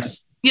 Samantha? Correct.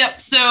 Yep.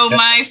 So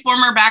my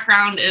former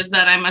background is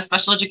that I'm a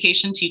special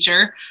education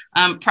teacher.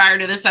 Prior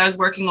to this, I was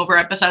working over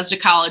at Bethesda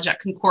College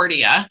at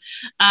Concordia.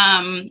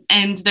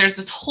 And there's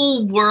this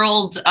whole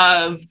world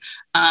of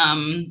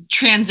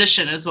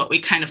transition is what we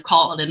kind of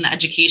call it in the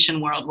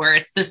education world, where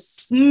it's this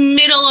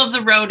middle of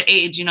the road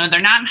age. You know,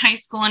 they're not in high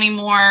school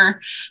anymore,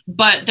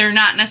 but they're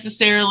not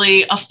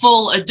necessarily a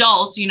full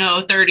adult,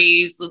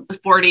 30s,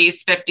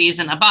 40s, 50s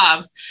and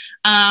above,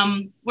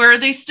 where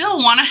they still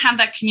want to have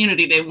that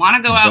community. They want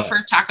to go out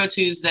for Taco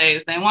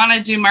Tuesdays. They want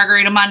to do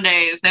Margarita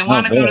Mondays. They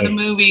want to go to the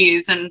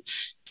movies and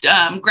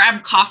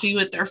grab coffee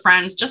with their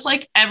friends, just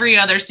like every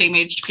other same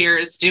age peer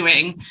is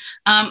doing.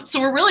 So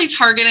we're really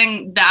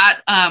targeting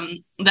that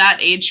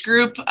age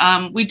group.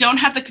 We don't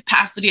have the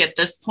capacity at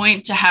this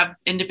point to have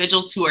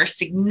individuals who are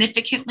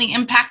significantly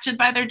impacted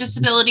by their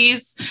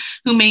disabilities,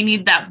 who may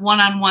need that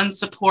one-on-one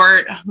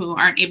support, who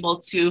aren't able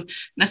to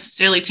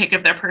necessarily take care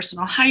of their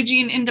personal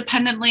hygiene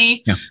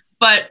independently. Yeah.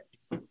 But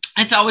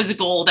it's always a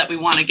goal that we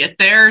want to get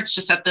there. It's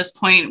just at this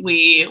point,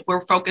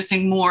 we're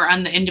focusing more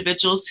on the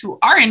individuals who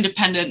are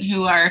independent,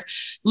 who are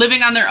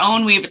living on their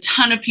own. We have a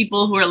ton of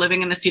people who are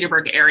living in the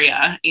Cedarburg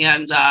area,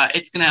 and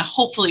it's going to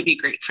hopefully be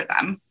great for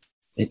them.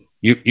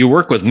 You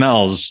work with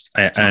Mel's,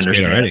 I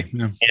understand. Already.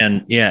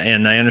 Yeah.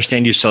 And I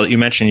understand you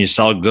mentioned you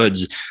sell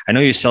goods. I know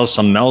you sell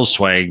some Mel's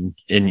swag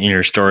in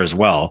your store as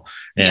well.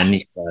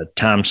 And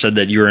Tom said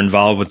that you were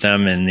involved with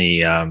them in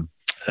the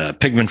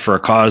Pigment for a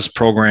Cause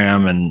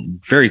program,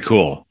 and very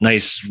cool.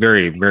 Nice.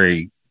 Very,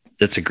 very,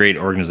 that's a great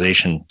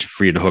organization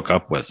for you to hook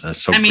up with.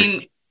 That's so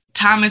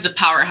Tom is a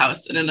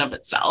powerhouse in and of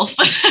itself,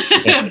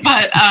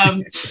 but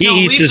he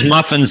eats his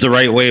muffins the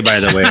right way, by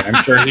the way.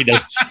 I'm sure he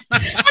does. I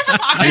have to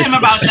talk to him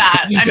about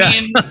that. I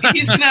mean,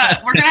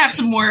 we're going to have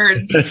some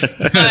words,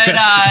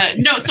 but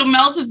no, so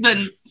Mel's has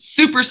been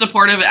super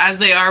supportive, as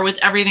they are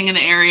with everything in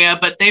the area,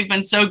 but they've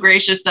been so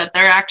gracious that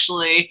they're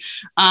actually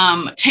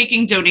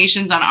taking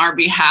donations on our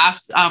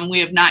behalf. We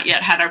have not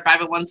yet had our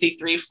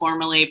 501c3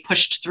 formally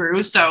pushed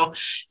through. So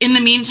in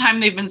the meantime,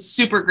 they've been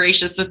super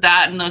gracious with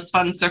that, and those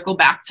funds circle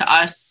back to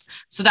us.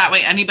 So that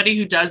way, anybody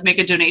who does make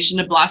a donation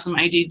to Blossom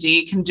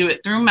IDD can do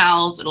it through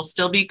Mel's. It'll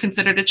still be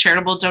considered a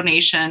charitable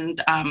donation,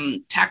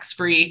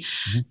 tax-free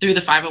through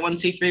the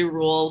 501c3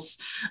 rules.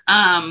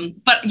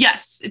 But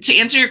yes, to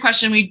answer your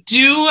question, we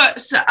do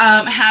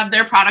have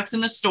their products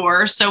in the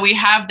store. So we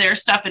have their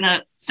stuff in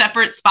a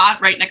separate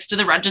spot right next to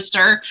the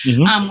register.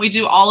 We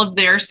do all of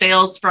their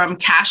sales from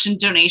cash and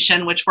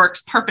donation, which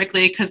works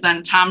perfectly because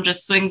then Tom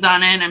just swings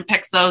on in and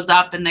picks those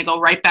up and they go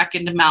right back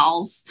into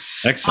Mel's.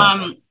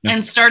 Excellent.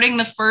 And starting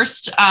the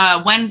first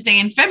Wednesday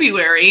in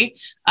February,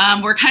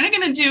 we're kind of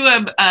going to do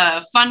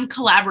a fun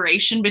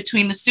collaboration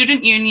between the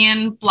Student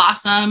Union,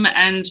 Blossom,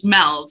 and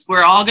Mel's.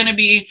 We're all going to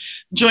be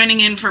joining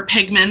in for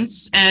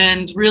Pigments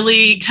and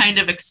really kind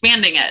of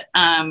expanding it.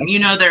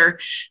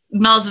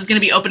 Mel's is going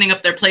to be opening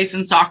up their place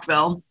in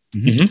Saukville.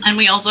 And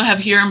we also have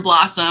here in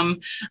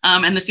Blossom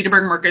and the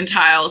Cedarburg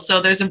Mercantile.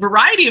 So there's a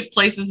variety of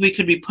places we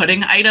could be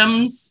putting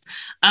items.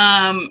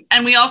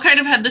 And we all kind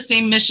of had the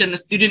same mission. The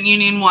Student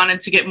Union wanted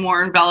to get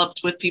more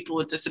enveloped with people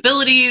with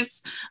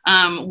disabilities.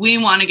 We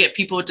want to get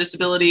people with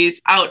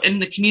disabilities out in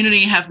the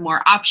community, have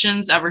more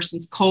options. Ever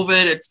since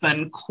COVID, it's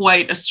been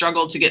quite a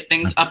struggle to get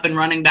things up and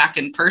running back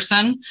in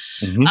person.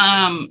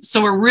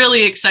 So we're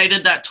really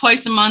excited that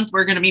twice a month,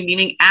 we're going to be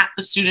meeting at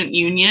the Student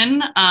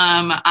Union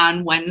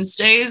on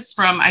Wednesdays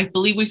from, I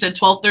believe we said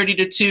 12:30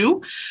 to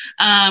 2.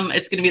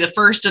 It's going to be the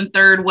first and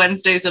third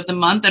Wednesdays of the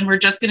month. And we're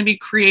just going to be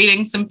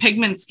creating some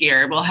Pigments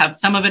gear. We'll have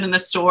some of it in the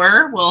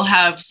store. We'll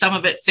have some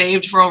of it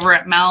saved for over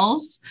at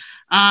Mel's.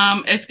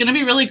 It's going to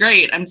be really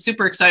great. I'm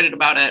super excited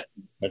about it.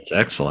 That's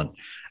excellent.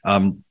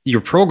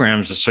 Your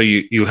programs, so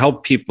you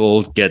help people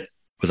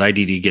with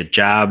IDD get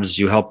jobs.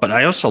 But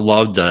I also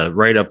love the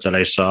write-up that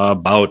I saw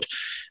about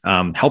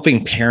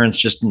helping parents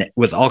just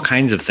with all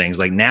kinds of things,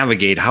 like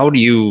navigate. How do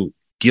you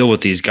deal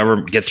with these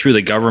get through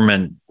the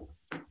government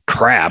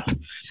crap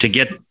to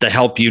get the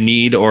help you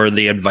need or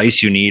the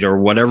advice you need or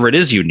whatever it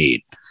is you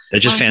need.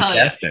 It's just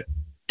fantastic.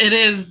 It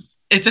is.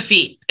 It's a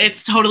feat.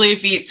 It's totally a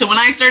feat. So when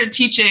I started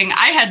teaching,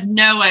 I had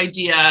no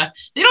idea.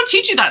 They don't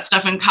teach you that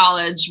stuff in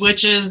college,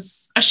 which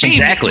is a shame.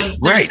 Exactly.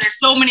 There's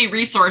so many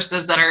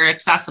resources that are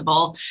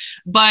accessible,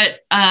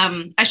 but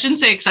I shouldn't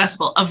say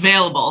accessible,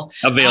 available.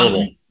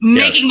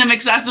 Making them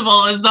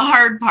accessible is the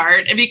hard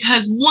part,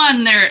 because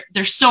one,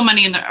 there's so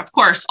many, and of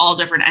course, all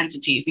different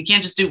entities. You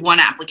can't just do one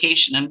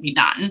application and be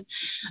done.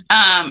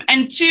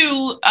 And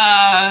two,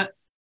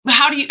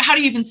 how do you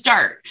even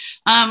start?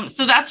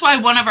 So that's why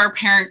one of our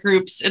parent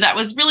groups that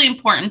was really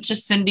important to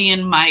Cindy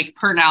and Mike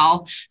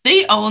Purnell,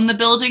 they own the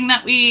building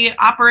that we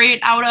operate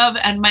out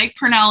of. And Mike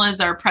Purnell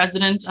is our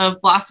president of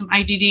Blossom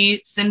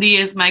IDD. Cindy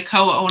is my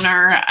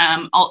co-owner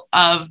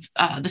of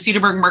the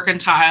Cedarburg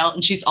Mercantile,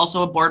 and she's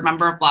also a board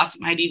member of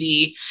Blossom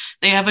IDD.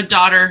 They have a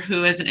daughter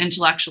who has an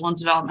intellectual and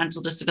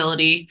developmental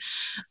disability.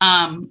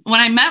 When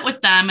I met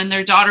with them and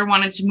their daughter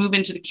wanted to move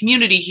into the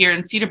community here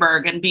in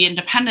Cedarburg and be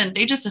independent,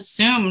 they just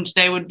assumed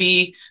they would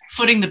be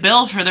footing the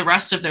bill for the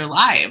rest of their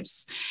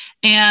lives.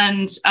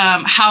 And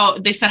how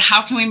they said,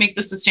 how can we make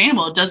this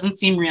sustainable? It doesn't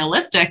seem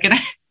realistic. And I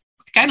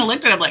kind of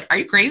looked at them like, are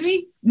you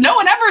crazy? No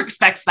one ever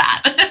expects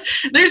that.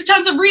 There's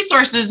tons of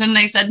resources. And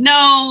they said,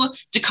 no,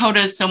 Dakota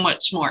is so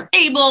much more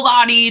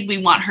able-bodied. We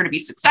want her to be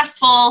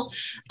successful.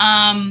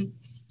 And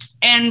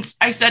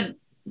I said,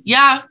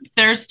 yeah,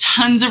 there's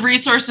tons of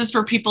resources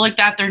for people like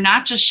that. They're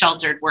not just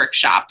sheltered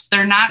workshops.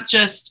 They're not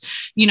just,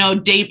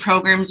 day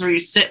programs where you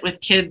sit with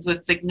kids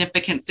with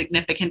significant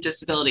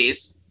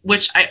disabilities,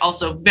 which I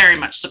also very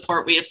much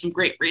support. We have some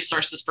great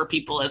resources for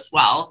people as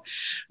well.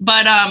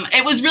 But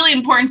it was really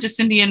important to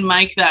Cindy and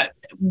Mike that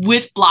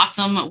with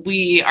Blossom,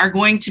 we are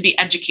going to be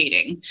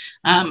educating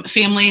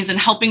families and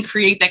helping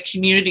create that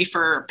community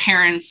for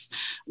parents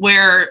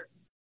where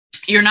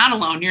you're not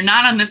alone. You're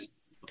not on this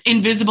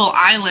invisible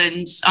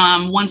island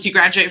once you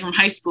graduate from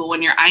high school,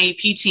 when your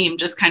IEP team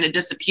just kind of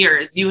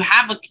disappears. You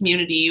have a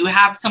community, you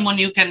have someone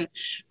you can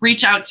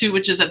reach out to,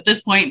 which is at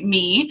this point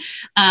me,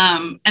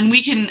 and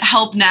we can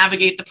help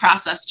navigate the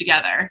process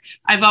together.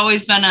 I've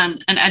always been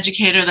an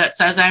educator that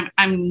says I'm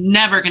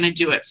never going to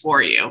do it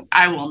for you.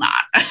 I will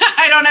not.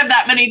 I don't have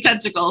that many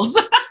tentacles,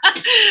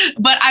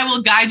 but I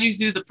will guide you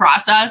through the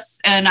process,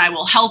 and I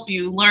will help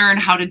you learn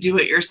how to do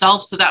it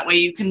yourself, so that way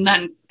you can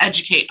then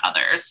educate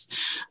others.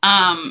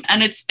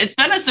 And it's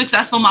been a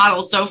successful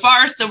model so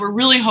far. So we're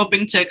really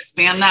hoping to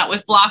expand that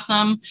with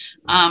Blossom.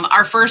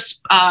 Our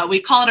first,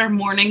 we call it our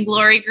Morning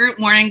Glory group.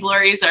 Morning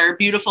Glories are a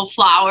beautiful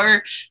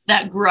flower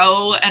that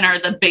grow and are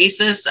the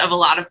basis of a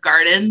lot of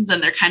gardens,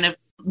 and they're kind of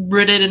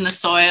rooted in the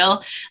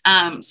soil.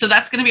 So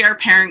that's going to be our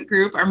parent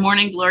group. Our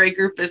Morning Glory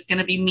group is going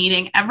to be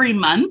meeting every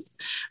month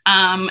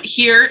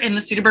here in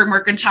the Cedarburg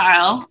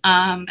Mercantile.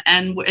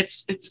 And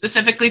it's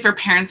specifically for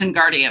parents and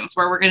guardians,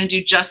 where we're going to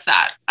do just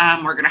that.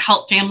 We're going to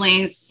help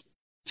families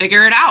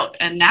figure it out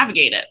and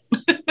navigate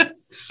it.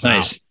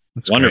 Nice.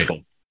 That's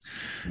wonderful.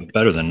 Great.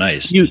 Better than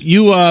nice.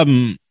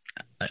 You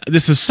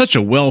this is such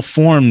a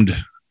well-formed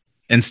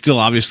and still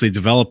obviously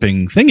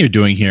developing thing you're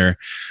doing here.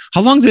 How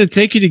long did it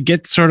take you to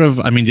get sort of,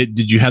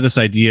 did you have this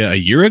idea a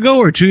year ago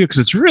or 2 years? Because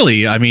it's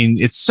really,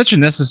 it's such a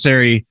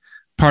necessary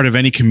part of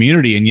any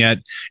community. And yet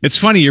it's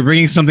funny, you're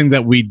bringing something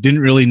that we didn't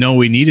really know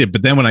we needed.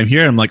 But then when I'm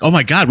here, I'm like, oh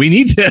my God, we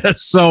need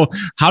this. So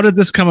how did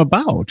this come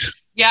about?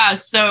 Yeah,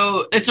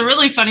 so it's a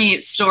really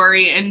funny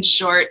story in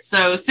short.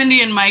 So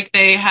Cindy and Mike,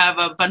 they have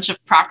a bunch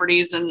of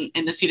properties in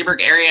the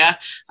Cedarburg area,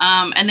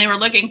 and they were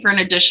looking for an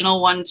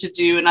additional one to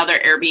do another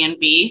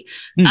Airbnb.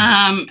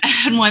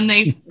 And when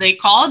they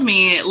called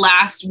me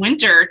last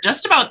winter,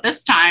 just about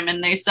this time,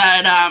 and they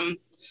said,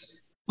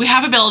 we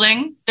have a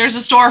building, there's a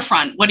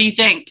storefront, what do you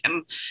think?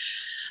 And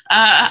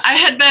I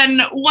had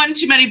been one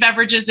too many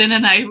beverages in,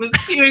 and I was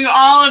spewing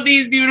all of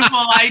these beautiful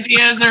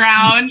ideas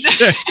around.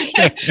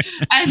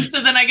 And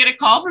so then I get a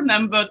call from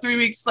them about 3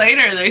 weeks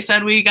later. They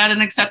said, we got an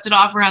accepted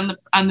offer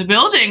on the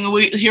building.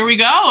 Here we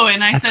go.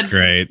 And I said,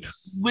 great.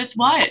 With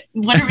what?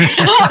 What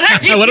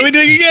are we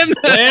doing again?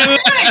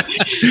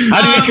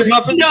 How do you get your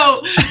muffins?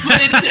 No,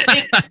 but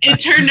it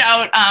turned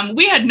out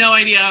we had no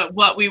idea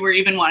what we were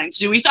even wanting to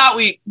do. We thought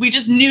we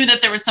just knew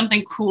that there was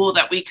something cool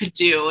that we could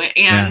do.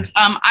 And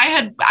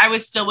I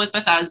was still with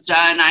Bethesda,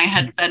 and I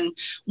had been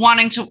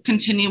wanting to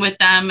continue with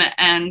them.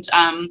 And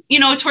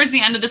towards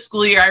the end of the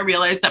school year, I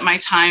realized that my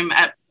time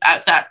at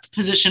that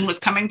position was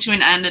coming to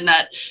an end, and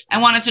that I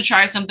wanted to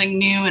try something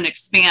new and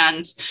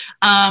expand.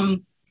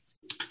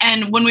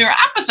 And when we were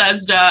at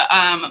Bethesda,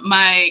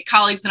 my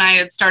colleagues and I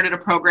had started a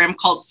program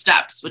called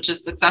STEPS, which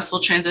is Successful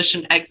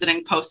Transition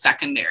Exiting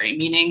Post-Secondary,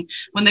 meaning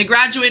when they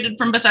graduated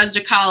from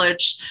Bethesda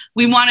College,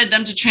 we wanted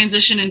them to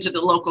transition into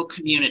the local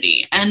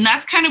community. And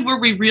that's kind of where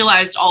we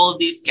realized all of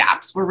these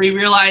gaps, where we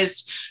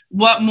realized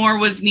what more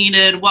was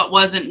needed, what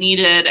wasn't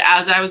needed.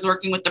 As I was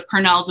working with the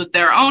Purnells with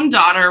their own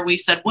daughter, we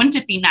said, wouldn't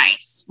it be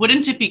nice?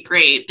 Wouldn't it be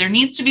great? There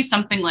needs to be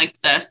something like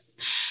this.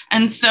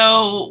 And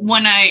so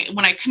when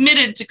I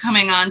committed to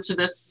coming on to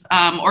this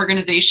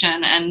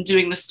organization and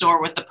doing the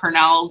store with the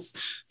Purnells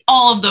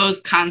all of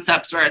those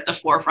concepts are at the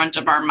forefront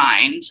of our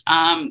mind.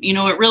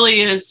 It really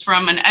is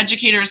from an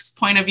educator's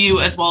point of view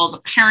as well as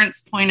a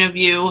parent's point of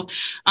view.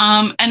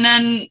 And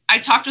then I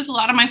talked with a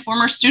lot of my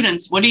former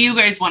students. What do you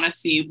guys want to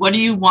see? What do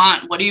you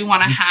want? What do you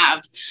want to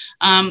have?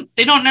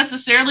 They don't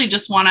necessarily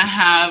just want to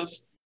have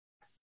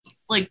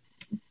like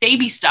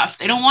baby stuff.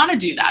 They don't want to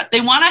do that.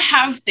 They want to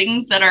have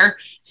things that are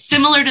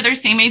similar to their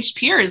same age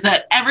peers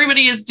that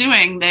everybody is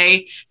doing.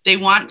 They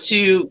want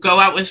to go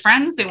out with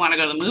friends. They want to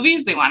go to the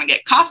movies. They want to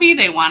get coffee.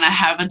 They want to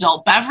have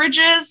adult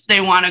beverages. They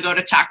want to go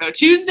to Taco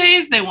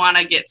Tuesdays. They want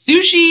to get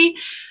sushi.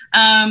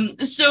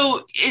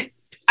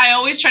 I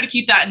always try to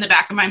keep that in the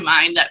back of my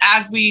mind that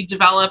as we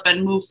develop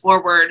and move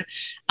forward,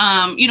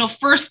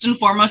 first and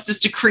foremost is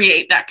to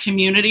create that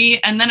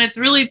community. And then it's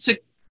really to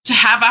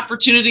have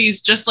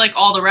opportunities just like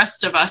all the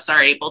rest of us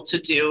are able to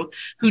do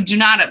who do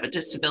not have a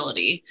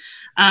disability.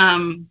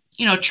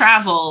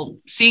 Travel,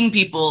 seeing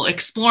people,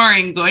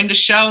 exploring, going to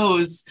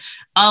shows.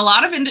 A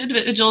lot of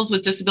individuals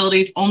with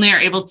disabilities only are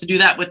able to do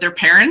that with their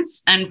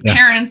parents, and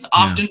parents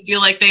often feel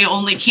like they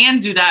only can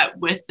do that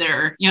with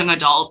their young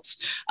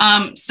adults.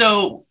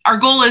 So our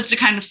goal is to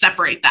kind of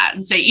separate that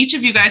and say, each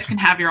of you guys can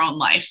have your own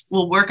life.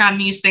 We'll work on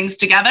these things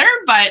together,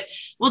 but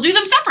we'll do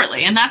them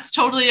separately, and that's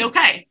totally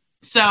okay.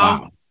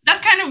 So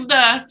that's kind of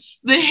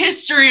the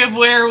history of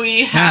where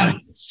we have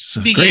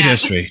began. Great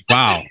history.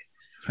 Wow.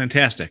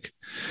 Fantastic.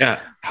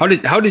 Yeah. How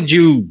did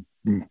you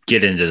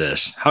get into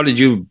this?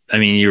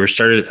 You were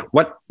started,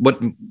 what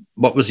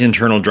was the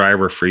internal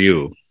driver for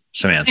you,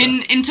 Samantha?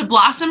 Into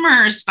Blossom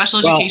or special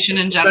education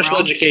in general?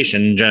 Special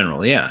education in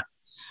general. Yeah.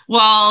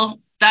 Well,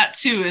 that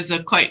too is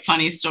a quite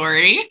funny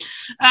story.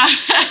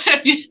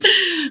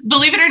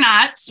 Believe it or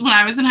not, when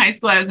I was in high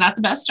school, I was not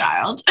the best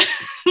child.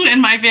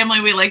 In my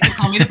family, we like to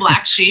call me the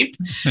black sheep.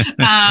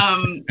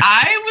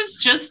 I was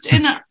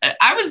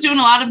doing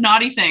a lot of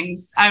naughty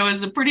things. I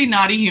was a pretty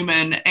naughty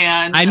human.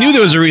 And I knew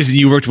there was a reason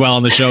you worked well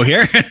on the show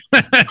here.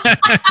 And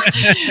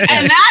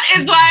that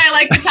is why I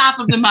like the top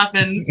of the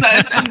muffins.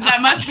 That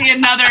must be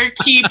another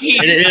key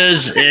piece. It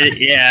is.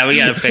 Yeah, we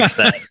got to fix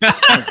that.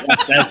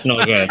 That's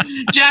no good.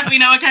 Jeff, we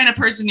know what kind of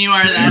person you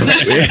are then.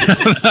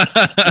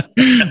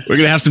 We're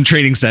going to have some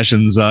training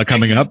sessions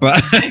coming up.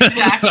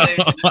 Exactly.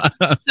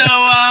 So,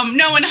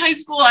 in high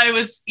school, I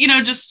was,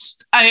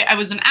 I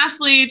was an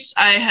athlete.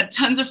 I had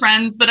tons of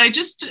friends, but I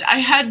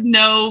had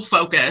no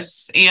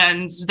focus,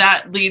 and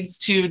that leads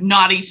to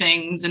naughty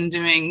things and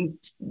doing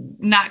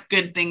not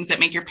good things that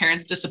make your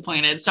parents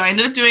disappointed. So I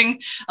ended up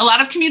doing a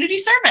lot of community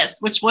service,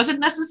 which wasn't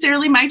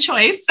necessarily my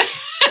choice.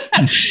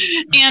 And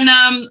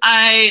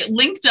I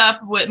linked up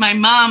with my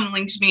mom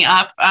linked me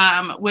up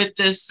with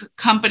this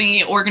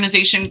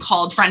organization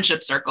called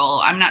Friendship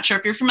Circle. I'm not sure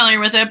if you're familiar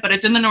with it, but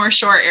it's in the North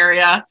Shore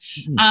area.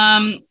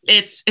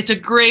 It's a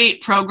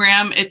great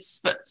program.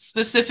 It's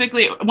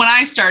specifically, when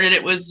I started,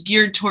 it was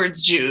geared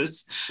towards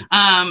Jews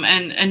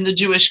and the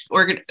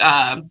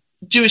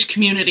Jewish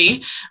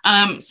community.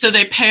 So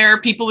they pair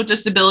people with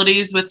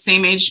disabilities with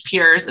same-age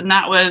peers. And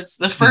that was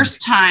the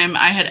first time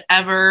I had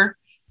ever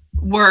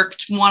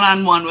worked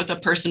one-on-one with a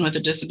person with a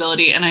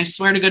disability. And I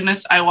swear to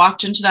goodness, I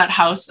walked into that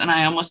house and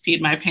I almost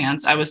peed my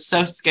pants. I was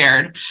so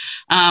scared.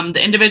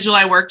 The individual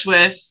I worked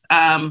with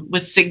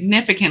was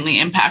significantly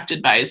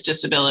impacted by his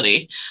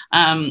disability.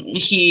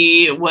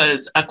 He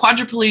was a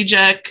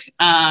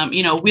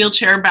quadriplegic,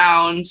 wheelchair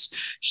bound.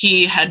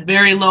 He had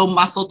very low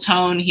muscle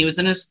tone. He was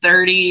in his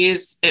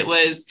 30s. It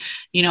was,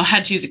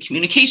 had to use a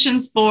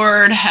communications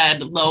board,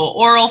 had low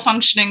oral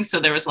functioning. So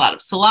there was a lot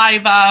of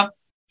saliva.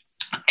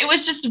 It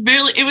was just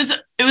really, it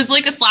was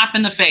like a slap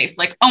in the face,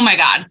 like, oh my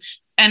God.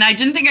 And I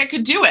didn't think I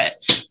could do it,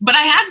 but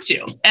I had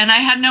to, and I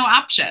had no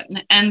option.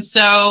 And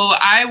so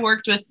I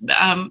worked with,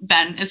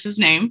 Ben is his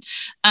name.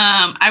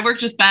 I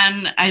worked with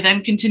Ben. I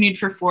then continued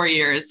for 4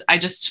 years.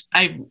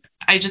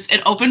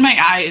 It opened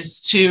my eyes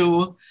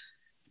to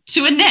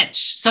a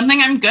niche,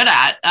 something I'm good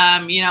at,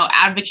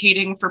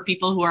 advocating for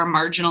people who are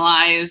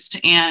marginalized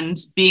and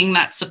being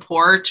that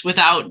support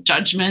without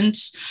judgment.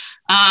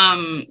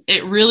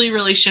 It really,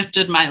 really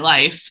shifted my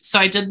life. So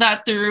I did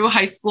that through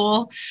high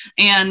school.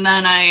 And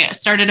then I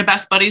started a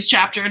Best Buddies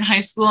chapter in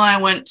high school. I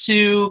went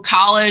to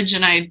college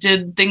and I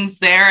did things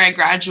there. I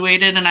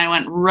graduated and I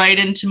went right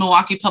into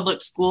Milwaukee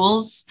Public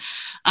Schools.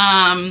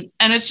 And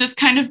it's just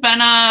kind of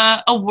been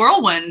a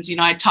whirlwind.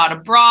 I taught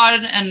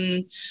abroad,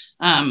 and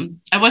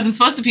I wasn't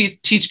supposed to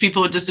teach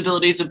people with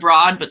disabilities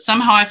abroad, but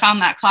somehow I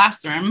found that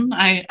classroom.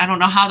 I don't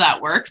know how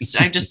that worked.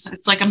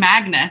 It's like a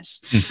magnet.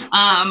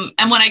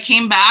 And when I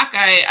came back,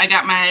 I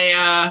got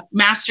my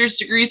master's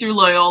degree through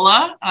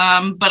Loyola.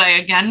 But I,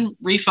 again,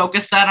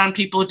 refocused that on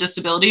people with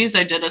disabilities.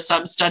 I did a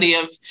sub-study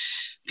of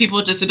people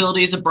with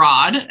disabilities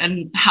abroad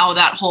and how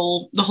the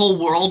whole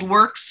world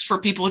works for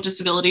people with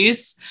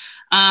disabilities.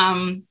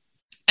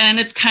 And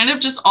it's kind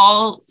of just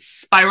all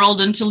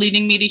spiraled into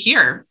leading me to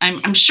here.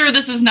 I'm sure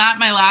this is not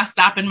my last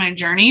stop in my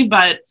journey,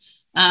 but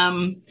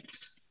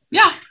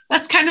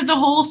that's kind of the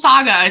whole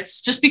saga.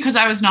 It's just because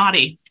I was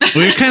naughty.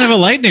 Well, you're kind of a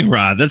lightning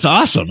rod. That's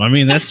awesome. I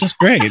mean, that's just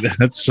great.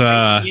 That's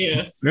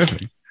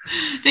terrific.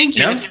 Thank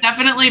you. Yeah. It's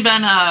definitely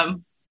been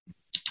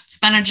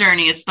been a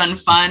journey. It's been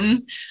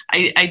fun.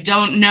 I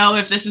don't know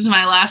if this is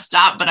my last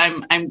stop, but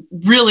I'm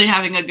really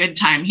having a good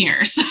time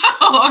here. So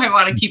I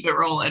want to keep it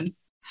rolling.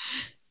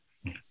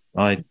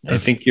 Well, I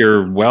think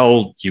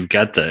you've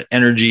got the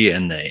energy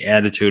and the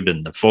attitude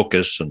and the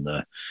focus and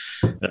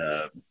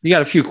you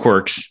got a few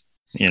quirks,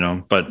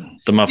 but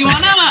the muffin. You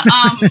want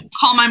to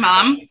call my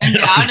mom and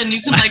dad, and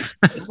you can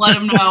let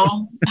them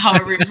know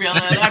however you're feeling.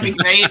 That'd be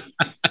great.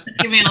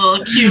 Give me a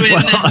little cue in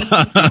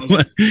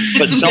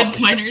but some good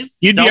pointers.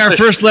 You'd be our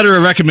first letter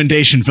of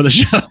recommendation for the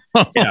show.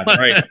 Yeah,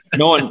 right.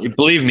 No one,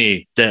 believe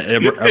me, a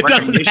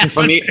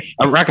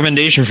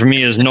recommendation from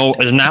me is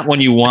not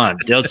one you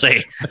want. They'll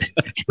say,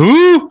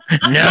 "Who?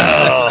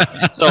 No."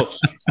 So,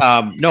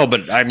 no,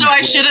 but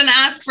I shouldn't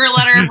ask for a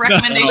letter of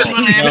recommendation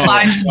when I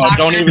applied to talk.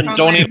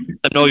 Don't even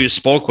know you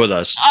spoke with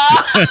us.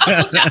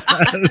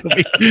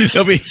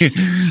 They'll be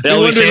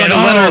saying,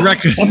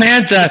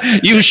 Samantha,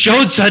 you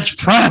showed such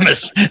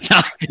promise.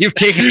 Now you've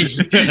taken.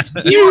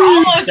 You were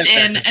almost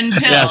in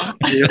until.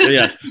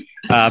 Yes.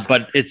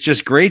 But it's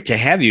just great to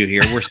have you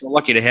here. We're so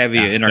lucky to have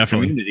you in our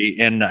community,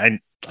 and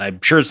I'm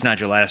sure it's not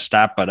your last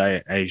stop, but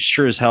I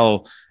sure as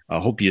hell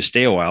hope you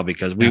stay a while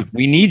because we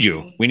need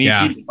you. We need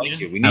people like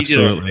you. We need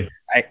Absolutely. you.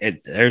 I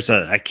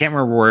can't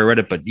remember where I read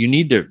it, but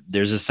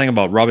there's this thing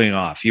about rubbing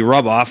off. You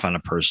rub off on a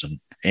person,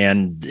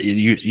 and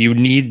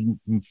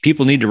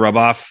people need to rub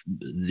off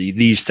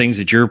these things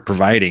that you're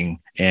providing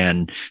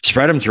and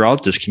spread them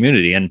throughout this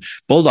community. And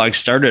Bulldog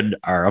started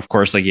of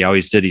course, like he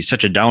always did. He's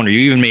such a downer. You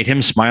even made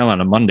him smile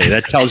on a Monday.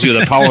 That tells you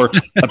the power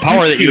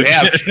that you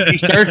have. He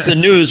starts the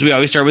news. We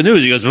always start with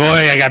news. He goes,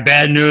 "Boy, I got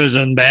bad news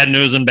and bad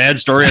news and bad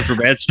story after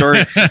bad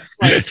story."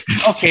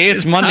 Okay,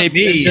 it's Monday.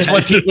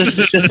 This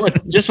is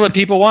just what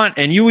people want.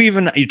 And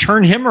you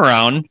turn him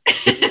around.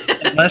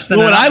 Less than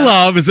what I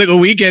love is that when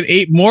we get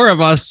 8 more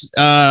of us,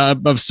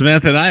 of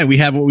Samantha and I, we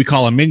have what we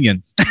call a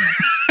minion.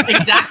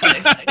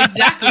 Exactly.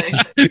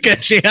 We can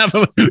actually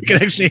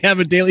have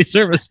a daily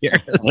service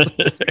here.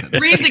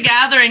 3 is a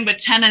gathering, but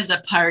 10 is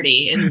a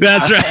party.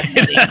 That's right.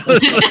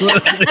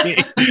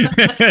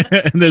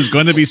 And there's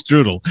going to be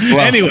strudel.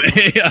 Well,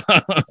 anyway,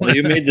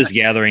 you made this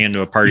gathering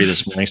into a party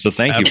this morning, so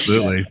thank you.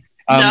 Absolutely.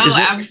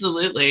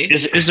 Absolutely.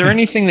 Is there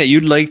anything that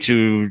you'd like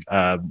to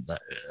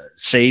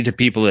say to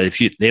people that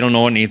if they don't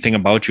know anything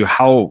about you,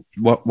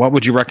 what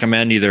would you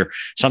recommend? Either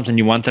something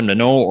you want them to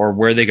know or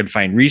where they could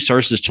find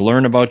resources to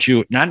learn about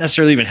you, not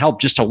necessarily even help,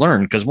 just to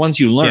learn. Because once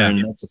you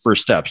learn, that's the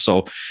first step.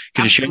 So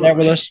could you share that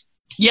with us?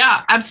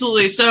 Yeah,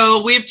 absolutely.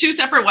 So we have 2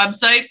 separate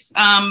websites,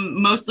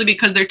 mostly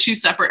because they're 2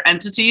 separate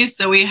entities.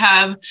 So we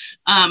have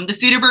the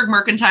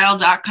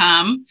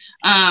CedarburgMercantile.com.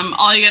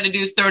 All you got to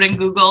do is throw it in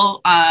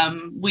Google.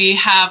 We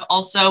have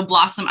also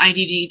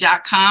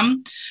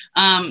BlossomIDD.com.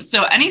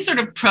 So any sort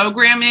of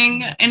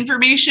programming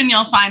information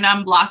you'll find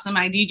on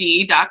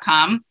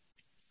BlossomIDD.com.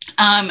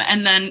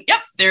 And then,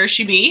 there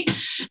she be.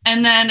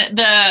 And then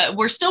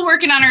we're still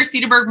working on our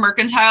Cedarburg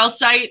Mercantile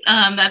site.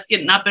 That's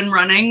getting up and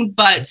running,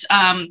 but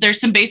there's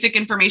some basic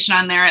information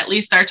on there, at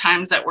least our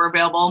times that we're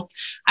available.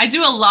 I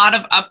do a lot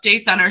of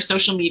updates on our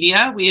social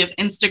media. We have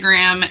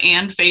Instagram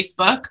and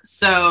Facebook.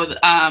 So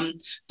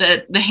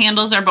the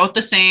handles are both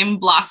the same,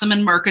 Blossom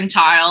and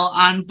Mercantile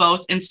on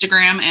both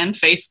Instagram and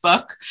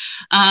Facebook.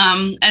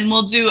 And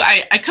we'll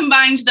I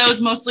combined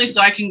those mostly so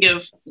I can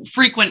give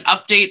frequent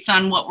updates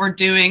on what we're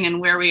doing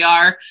and where we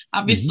are.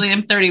 Obviously,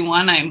 I'm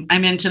 31.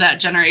 I'm into that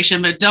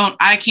generation, but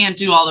I can't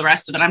do all the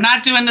rest of it. I'm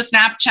not doing the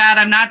Snapchat.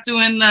 I'm not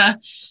doing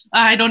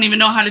I don't even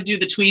know how to do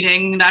the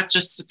tweeting.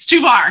 It's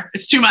too far.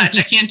 It's too much.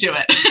 I can't do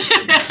it.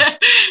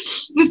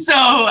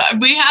 So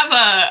we have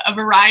a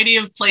variety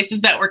of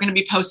places that we're going to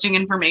be posting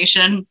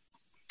information.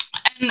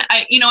 And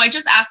I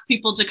just ask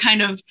people to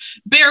kind of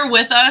bear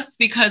with us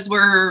because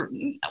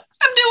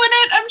I'm doing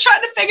it. I'm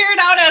trying to figure it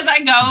out as I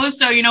go.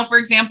 So, for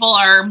example,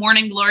 our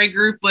Morning Glory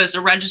group was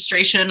a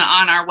registration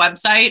on our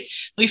website.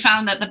 We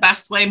found that the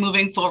best way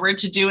moving forward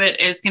to do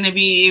it is going to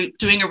be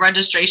doing a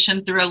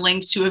registration through a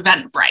link to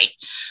Eventbrite.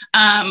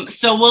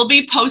 So we'll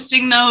be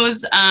posting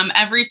those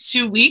every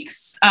 2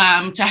 weeks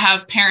to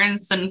have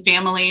parents and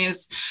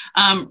families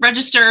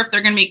register if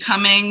they're going to be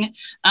coming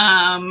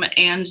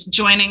and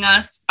joining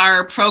us.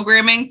 Our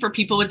programming for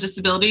people with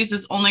disabilities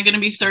is only going to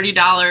be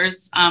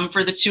 $30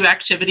 for the 2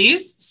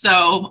 activities.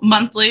 So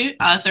monthly,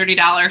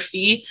 $30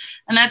 fee.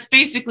 And that's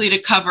basically to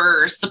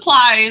cover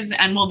supplies.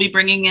 And we'll be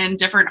bringing in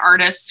different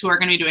artists who are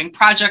going to be doing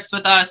projects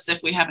with us.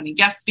 If we have any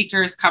guest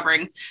speakers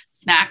covering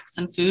snacks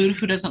and food,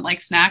 who doesn't like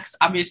snacks?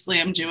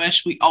 Obviously, I'm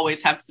Jewish. We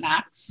always have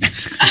snacks.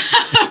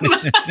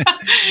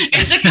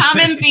 It's a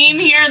common theme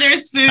here.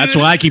 There's food. That's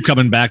why I keep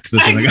coming back to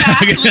this.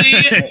 Exactly.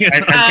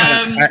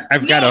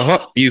 I've got a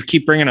hook. You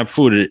keep bringing up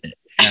food.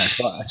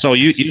 So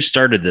you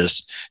started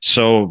this.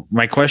 So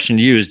my question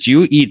to you is, do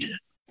you eat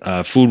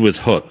food with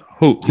hook?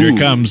 Here it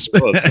comes.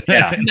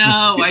 Yeah.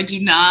 No, I do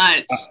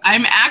not.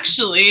 I'm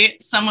actually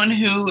someone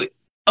who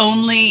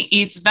only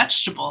eats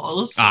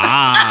vegetables.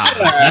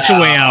 That's a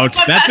way out.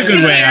 That's a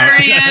good way out.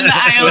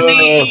 I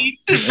only eat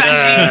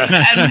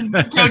veggies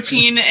and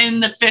protein in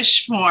the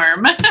fish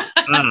form.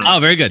 Oh,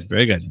 very good.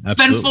 Very good. It's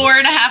been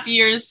 4.5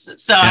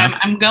 years. So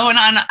I'm going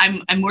on,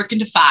 I'm working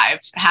to 5,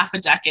 half a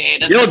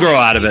decade. You'll grow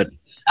out of it.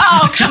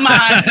 Oh, come on.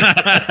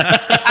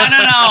 I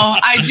don't know.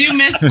 I do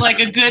miss like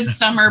a good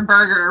summer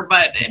burger,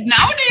 but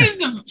nowadays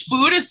the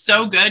food is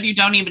so good. You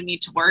don't even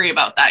need to worry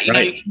about that. You know,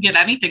 you can get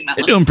anything that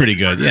they're doing pretty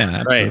good.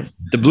 Yeah. Right.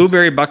 Absolutely. The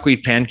blueberry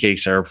buckwheat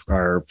pancakes are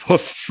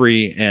hoof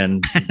free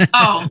and.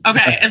 Oh,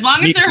 okay. As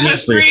long as they're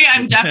hoof free,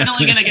 I'm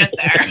definitely going to get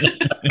there.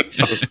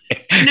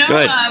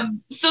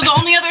 So the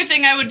only other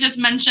thing I would just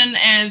mention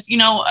is, you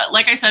know,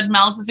 like I said,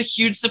 Mel's is a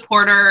huge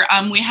supporter.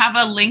 We have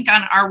a link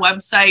on our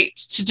website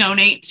to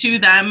donate to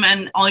them,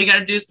 and all you got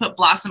to do is put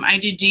Blossom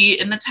IDD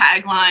in the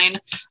tagline,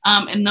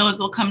 and those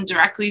will come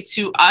directly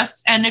to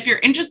us. And if you're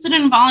interested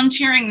in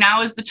volunteering,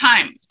 now is the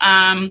time.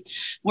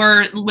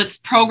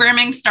 With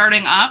programming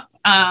starting up,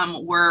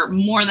 we're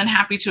more than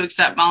happy to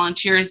accept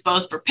volunteers,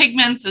 both for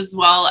Pigments as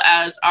well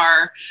as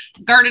our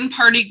garden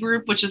party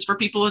group, which is for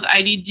people with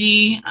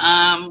IDD.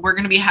 We're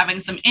going to be having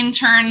some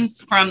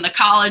interns from the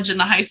college and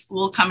the high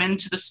school come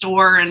into the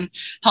store and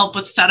help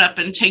with setup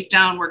and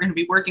takedown. We're going to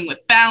be working with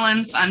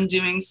Balance on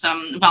doing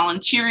some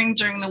volunteering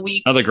during the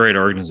week. Another great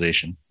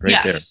organization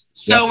there.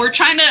 So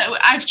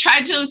I've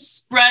tried to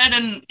spread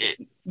and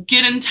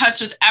get in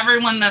touch with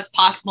everyone that's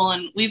possible.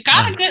 And we've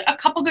got a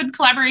couple good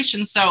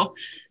collaborations. So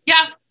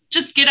yeah,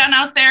 just get on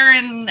out there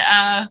and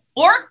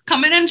or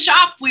come in and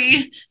shop.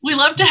 We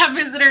love to have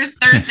visitors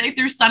Thursday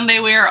through Sunday.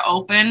 We are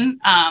open.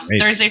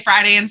 Thursday,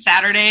 Friday, and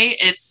Saturday.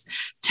 It's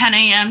 10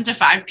 a.m. to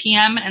 5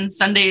 p.m. and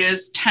Sunday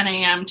is 10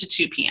 a.m. to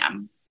 2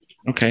 p.m.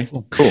 Okay,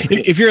 cool.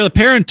 If you're a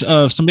parent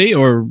of somebody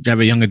or have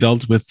a young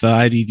adult with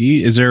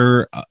IDD, is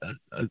there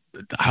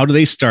how do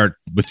they start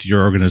with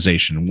your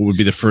organization? What would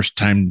be the first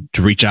time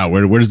to reach out?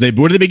 Where do they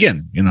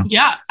begin? You know?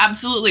 Yeah,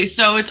 absolutely.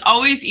 So it's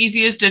always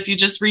easiest if you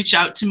just reach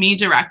out to me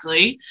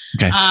directly,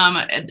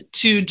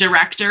 to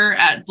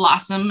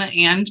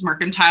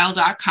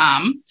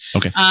director@blossomandmercantile.com.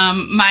 Okay.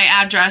 My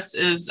address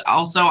is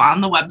also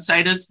on the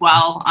website as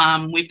well.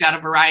 We've got a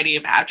variety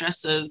of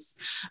addresses.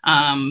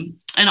 And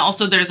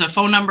also there's a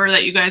phone number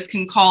that you guys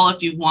can call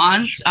if you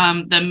want.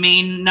 The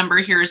main number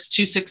here is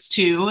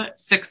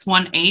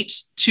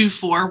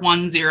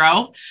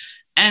 262-618-2410,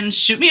 and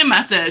shoot me a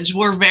message.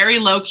 We're very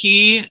low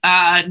key,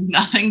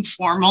 nothing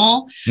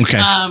formal. Okay.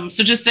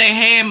 So just say,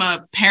 hey, I'm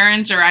a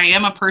parent or I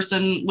am a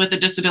person with a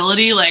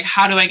disability. Like,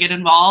 how do I get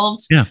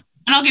involved? Yeah.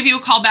 And I'll give you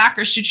a call back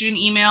or shoot you an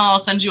email. I'll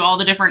send you all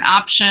the different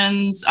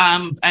options.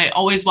 I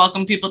always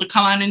welcome people to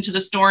come on into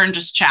the store and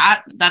just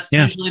chat. That's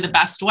usually the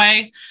best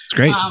way. It's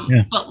great.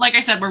 But like I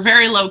said, we're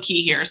very low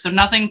key here, so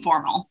nothing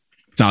formal.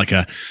 It's not like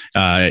a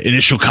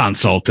initial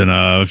consult and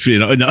no.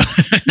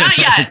 Not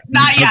yet.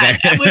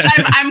 Okay. Which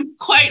I'm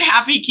quite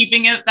happy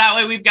keeping it that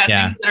way. We've got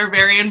things that are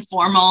very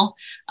informal.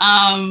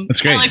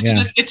 That's great. I like to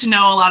just get to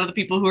know a lot of the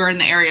people who are in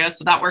the area,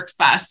 so that works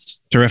best.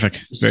 Terrific.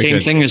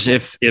 Same thing as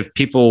if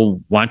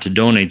people want to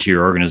donate to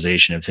your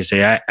organization. If they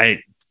say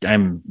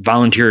I'm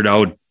volunteered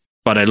out,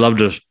 but I'd love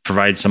to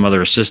provide some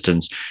other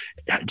assistance.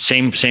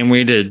 Same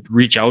way to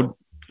reach out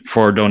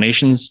for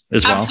donations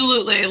as well.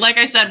 Absolutely. Like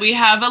I said, we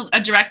have a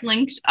direct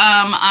link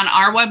on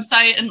our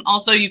website, and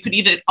also you could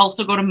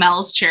also go to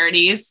Mel's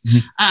Charities.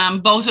 Mm-hmm.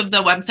 Both of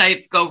the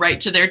websites go right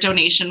to their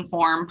donation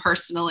form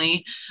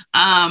personally.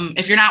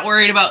 If you're not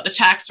worried about the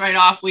tax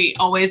write-off, we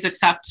always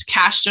accept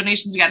cash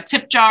donations. We got a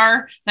tip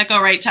jar that go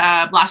right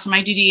to Blossom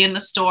IDD in the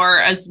store,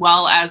 as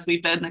well as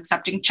we've been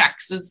accepting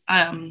checks as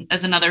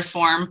another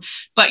form.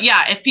 But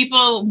yeah, if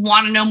people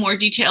want to know more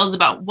details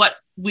about what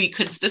we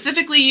could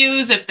specifically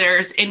use, if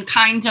there's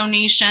in-kind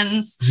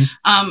donations,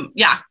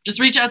 just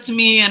reach out to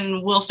me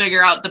and we'll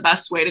figure out the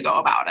best way to go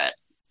about it.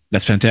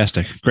 That's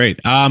fantastic.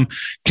 Great. Can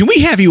we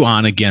have you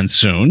on again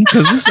soon?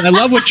 Because I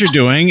love what you're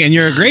doing and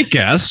you're a great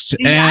guest.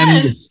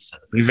 Yes.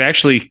 And you've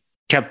actually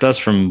kept us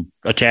from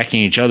attacking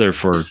each other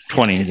for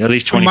at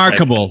least 20.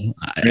 Remarkable.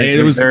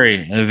 It was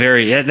very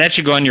that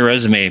should go on your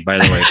resume, by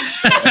the way.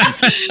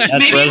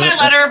 Maybe my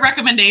letter of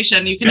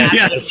recommendation, you can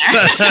add it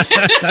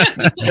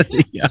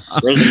there.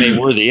 Resume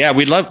worthy. Yeah,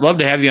 we'd love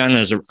to have you on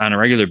on a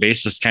regular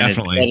basis, kind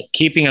of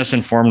keeping us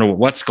informed of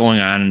what's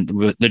going on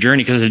with the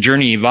journey, because the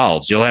journey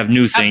evolves. You'll have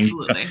new things.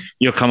 Absolutely.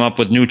 You'll come up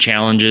with new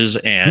challenges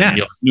and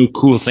you'll have new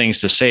cool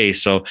things to say.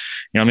 So,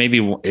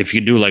 maybe if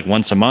you do like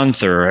once a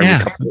month or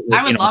every couple,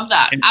 I would love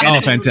that.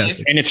 Absolutely.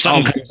 Fantastic. And if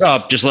something comes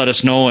up, just let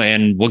us know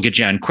and we'll get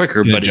you on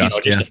quicker. But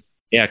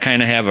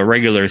kind of have a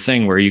regular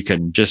thing where you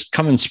can just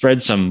come and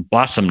spread some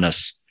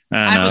blossomness.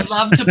 I would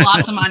love to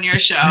blossom on your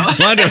show.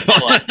 Wonderful.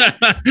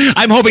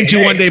 I'm hoping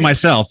to one day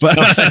myself. Not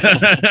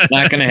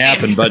going to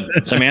happen,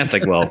 but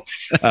Samantha will.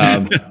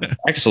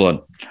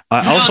 Excellent.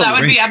 Also, that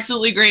would be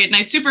absolutely great. And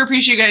I super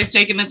appreciate you guys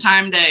taking the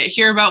time to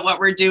hear about what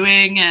we're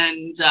doing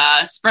and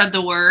spread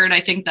the word.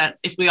 I think that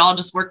if we all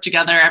just work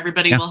together,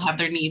 everybody will have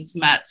their needs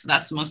met. So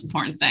that's the most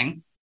important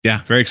thing.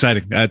 Yeah, very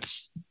exciting.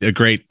 That's a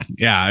great.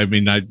 Yeah, I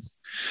mean,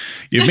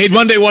 You made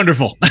Monday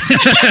wonderful. And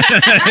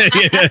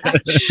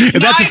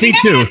that's a feat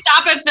too.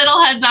 Stop at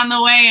Fiddleheads on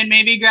the way and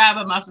maybe grab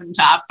a muffin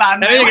top on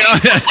There you go.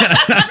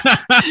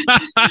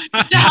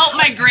 to help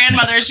my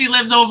grandmother. She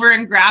lives over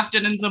in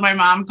Grafton, and so my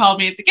mom called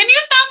me and said, "Can you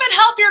stop and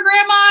help your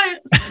grandma?"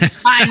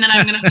 Fine, then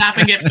I'm going to stop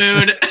and get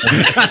food.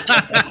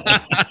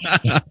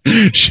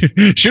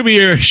 shoot me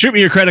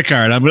your credit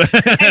card. I'm gonna.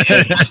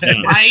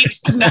 Right?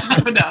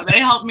 No, they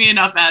help me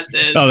enough as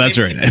is. Oh, that's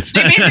very nice.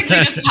 They basically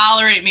just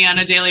tolerate me on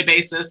a daily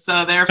basis,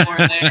 so therefore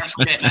they are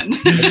forbidden.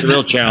 It's a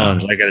real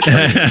challenge. I got to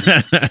tell you.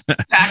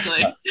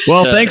 Exactly.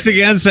 Well, thanks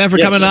again, Sam, for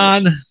coming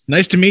on.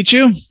 Nice to meet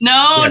you.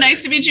 No,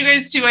 nice to meet you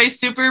guys too. I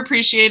super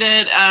appreciate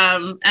it.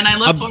 And I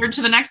look forward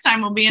to the next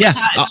time we'll be in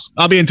touch.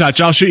 I'll be in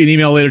touch. I'll shoot you an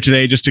email later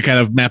today just to kind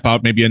of map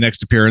out maybe a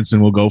next appearance,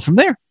 and we'll go from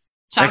there.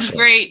 Sounds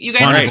great. You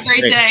guys have a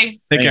great day.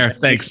 Take care.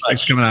 Thanks for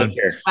coming on.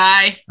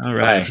 Bye. All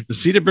right. The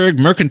Cedarburg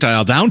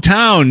Mercantile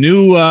downtown,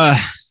 new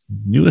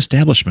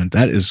establishment.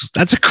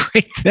 That's a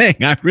great thing.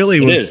 I really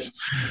was. It is.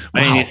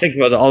 Wow. I mean, you think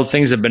about all the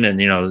things that have been in,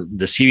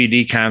 the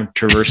CBD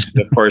controversy,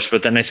 of course,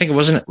 but then I think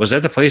was that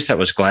the place that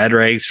was Glad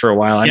Rags for a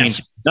while? I mean,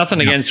 nothing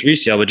against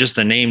resale, but just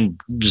the name,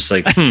 just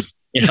like,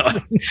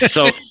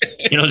 so,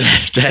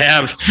 to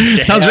have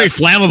sounds very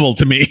flammable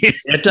to me.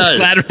 It does.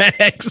 Glad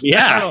Rags.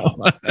 Yeah.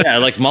 Yeah.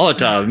 Like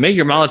Molotov. Make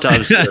your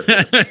Molotovs.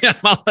 Yeah,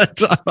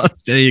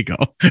 Molotovs. There you go.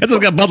 That's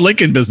like a Bud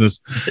Lincoln business.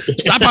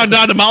 Stop on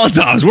down to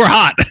Molotovs. We're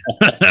hot.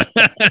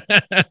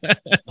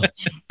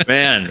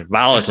 Man,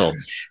 volatile.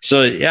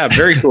 So yeah,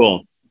 very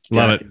cool.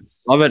 Love it.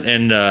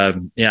 And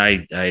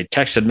I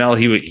texted Mel.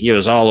 He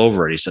was all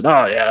over it. He said,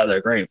 "Oh yeah,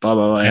 they're great." Blah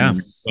blah blah.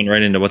 And went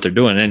right into what they're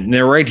doing, and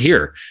they're right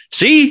here.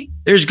 See,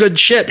 there's good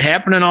shit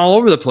happening all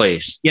over the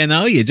place.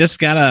 You just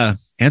gotta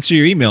answer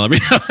your email every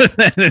now and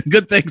then, and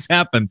good things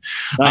happen.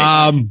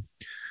 Nice.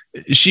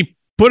 She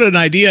put an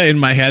idea in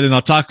my head, and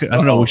I'll talk. I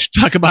don't know. We should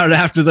talk about it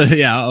after the.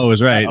 Yeah, I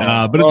was right.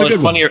 But it's a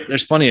good one.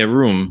 There's plenty of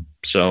room.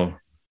 So.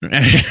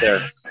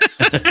 There.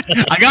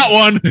 I got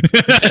one.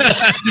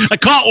 I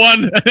caught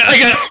one.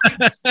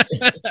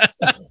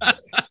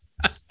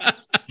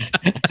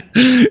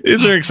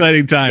 These are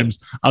exciting times.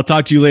 I'll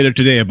talk to you later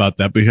today about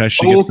that because I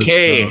should get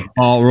this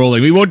all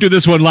rolling. We won't do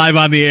this one live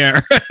on the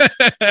air,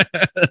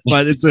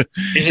 but it's a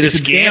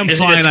damn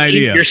fine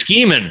idea. You're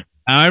scheming.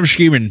 I'm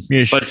scheming.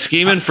 Yes. But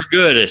scheming for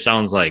good, it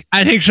sounds like.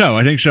 I think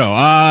so.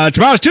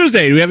 Tomorrow's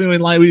Tuesday. Do we have anyone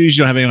live? We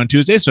usually don't have anyone on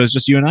Tuesday, so it's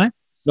just you and I.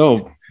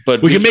 No.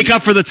 But we can make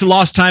up for the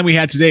lost time we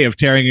had today of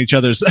tearing each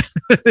other's,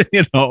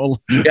 Yeah.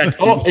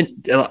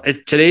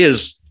 Today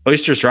is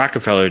Oysters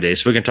Rockefeller Day,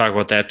 so we can talk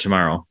about that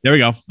tomorrow. There we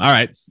go. All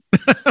right.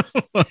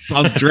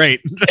 Sounds great.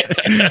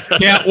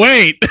 Can't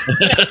wait.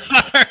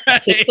 All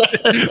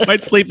right.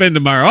 Might sleep in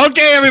tomorrow.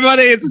 Okay,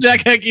 everybody. It's the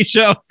Jack Henke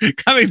Show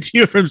coming to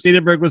you from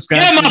Cedarburg,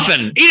 Wisconsin. Yeah,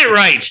 muffin. Eat it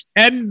right.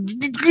 And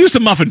do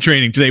some muffin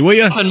training today, will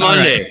you? Muffin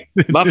Monday.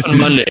 Right. Muffin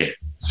Monday.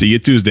 See you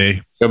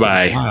Tuesday.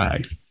 Goodbye.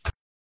 Bye.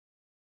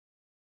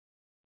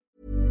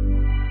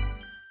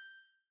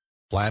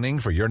 Planning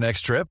for your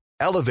next trip?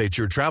 Elevate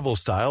your travel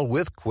style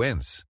with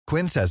Quince.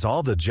 Quince has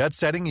all the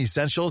jet-setting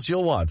essentials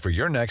you'll want for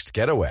your next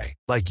getaway,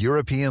 like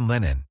European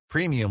linen,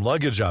 premium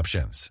luggage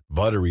options,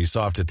 buttery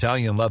soft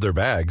Italian leather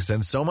bags,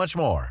 and so much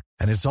more.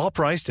 And it's all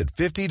priced at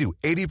 50 to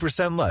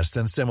 80% less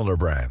than similar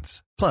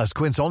brands. Plus,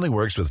 Quince only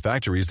works with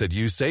factories that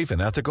use safe and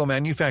ethical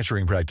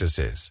manufacturing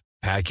practices.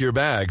 Pack your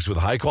bags with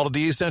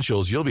high-quality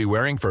essentials you'll be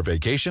wearing for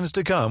vacations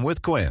to come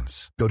with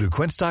Quince. Go to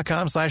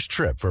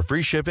quince.com/trip for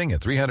free shipping and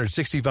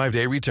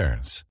 365-day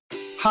returns.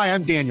 Hi,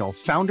 I'm Daniel,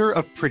 founder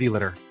of Pretty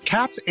Litter.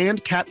 Cats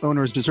and cat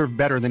owners deserve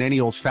better than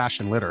any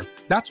old-fashioned litter.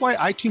 That's why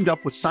I teamed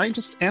up with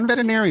scientists and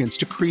veterinarians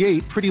to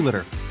create Pretty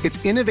Litter.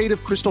 Its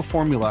innovative crystal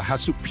formula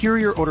has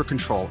superior odor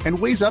control and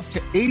weighs up to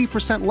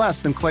 80%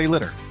 less than clay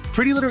litter.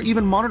 Pretty Litter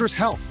even monitors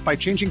health by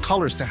changing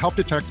colors to help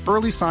detect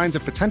early signs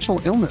of potential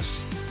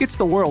illness. It's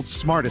the world's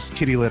smartest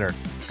kitty litter.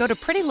 Go to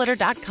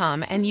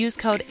prettylitter.com and use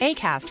code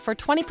ACAST for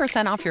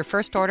 20% off your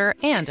first order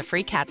and a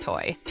free cat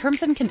toy.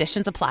 Terms and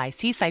conditions apply.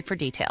 See site for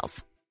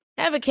details.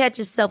 Ever catch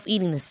yourself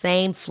eating the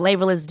same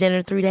flavorless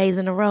dinner 3 days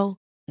in a row?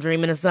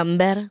 Dreaming of something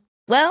better?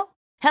 Well,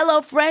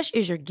 HelloFresh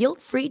is your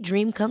guilt-free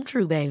dream come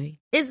true, baby.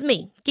 It's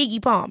me, Keke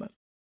Palmer.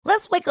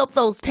 Let's wake up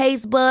those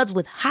taste buds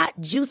with hot,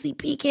 juicy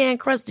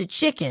pecan-crusted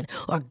chicken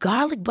or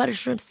garlic butter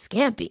shrimp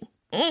scampi.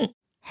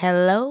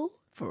 Hello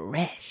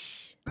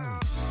Fresh.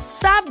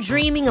 Stop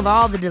dreaming of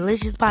all the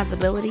delicious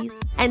possibilities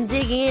and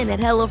dig in at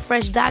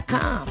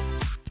HelloFresh.com.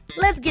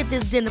 Let's get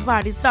this dinner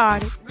party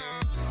started.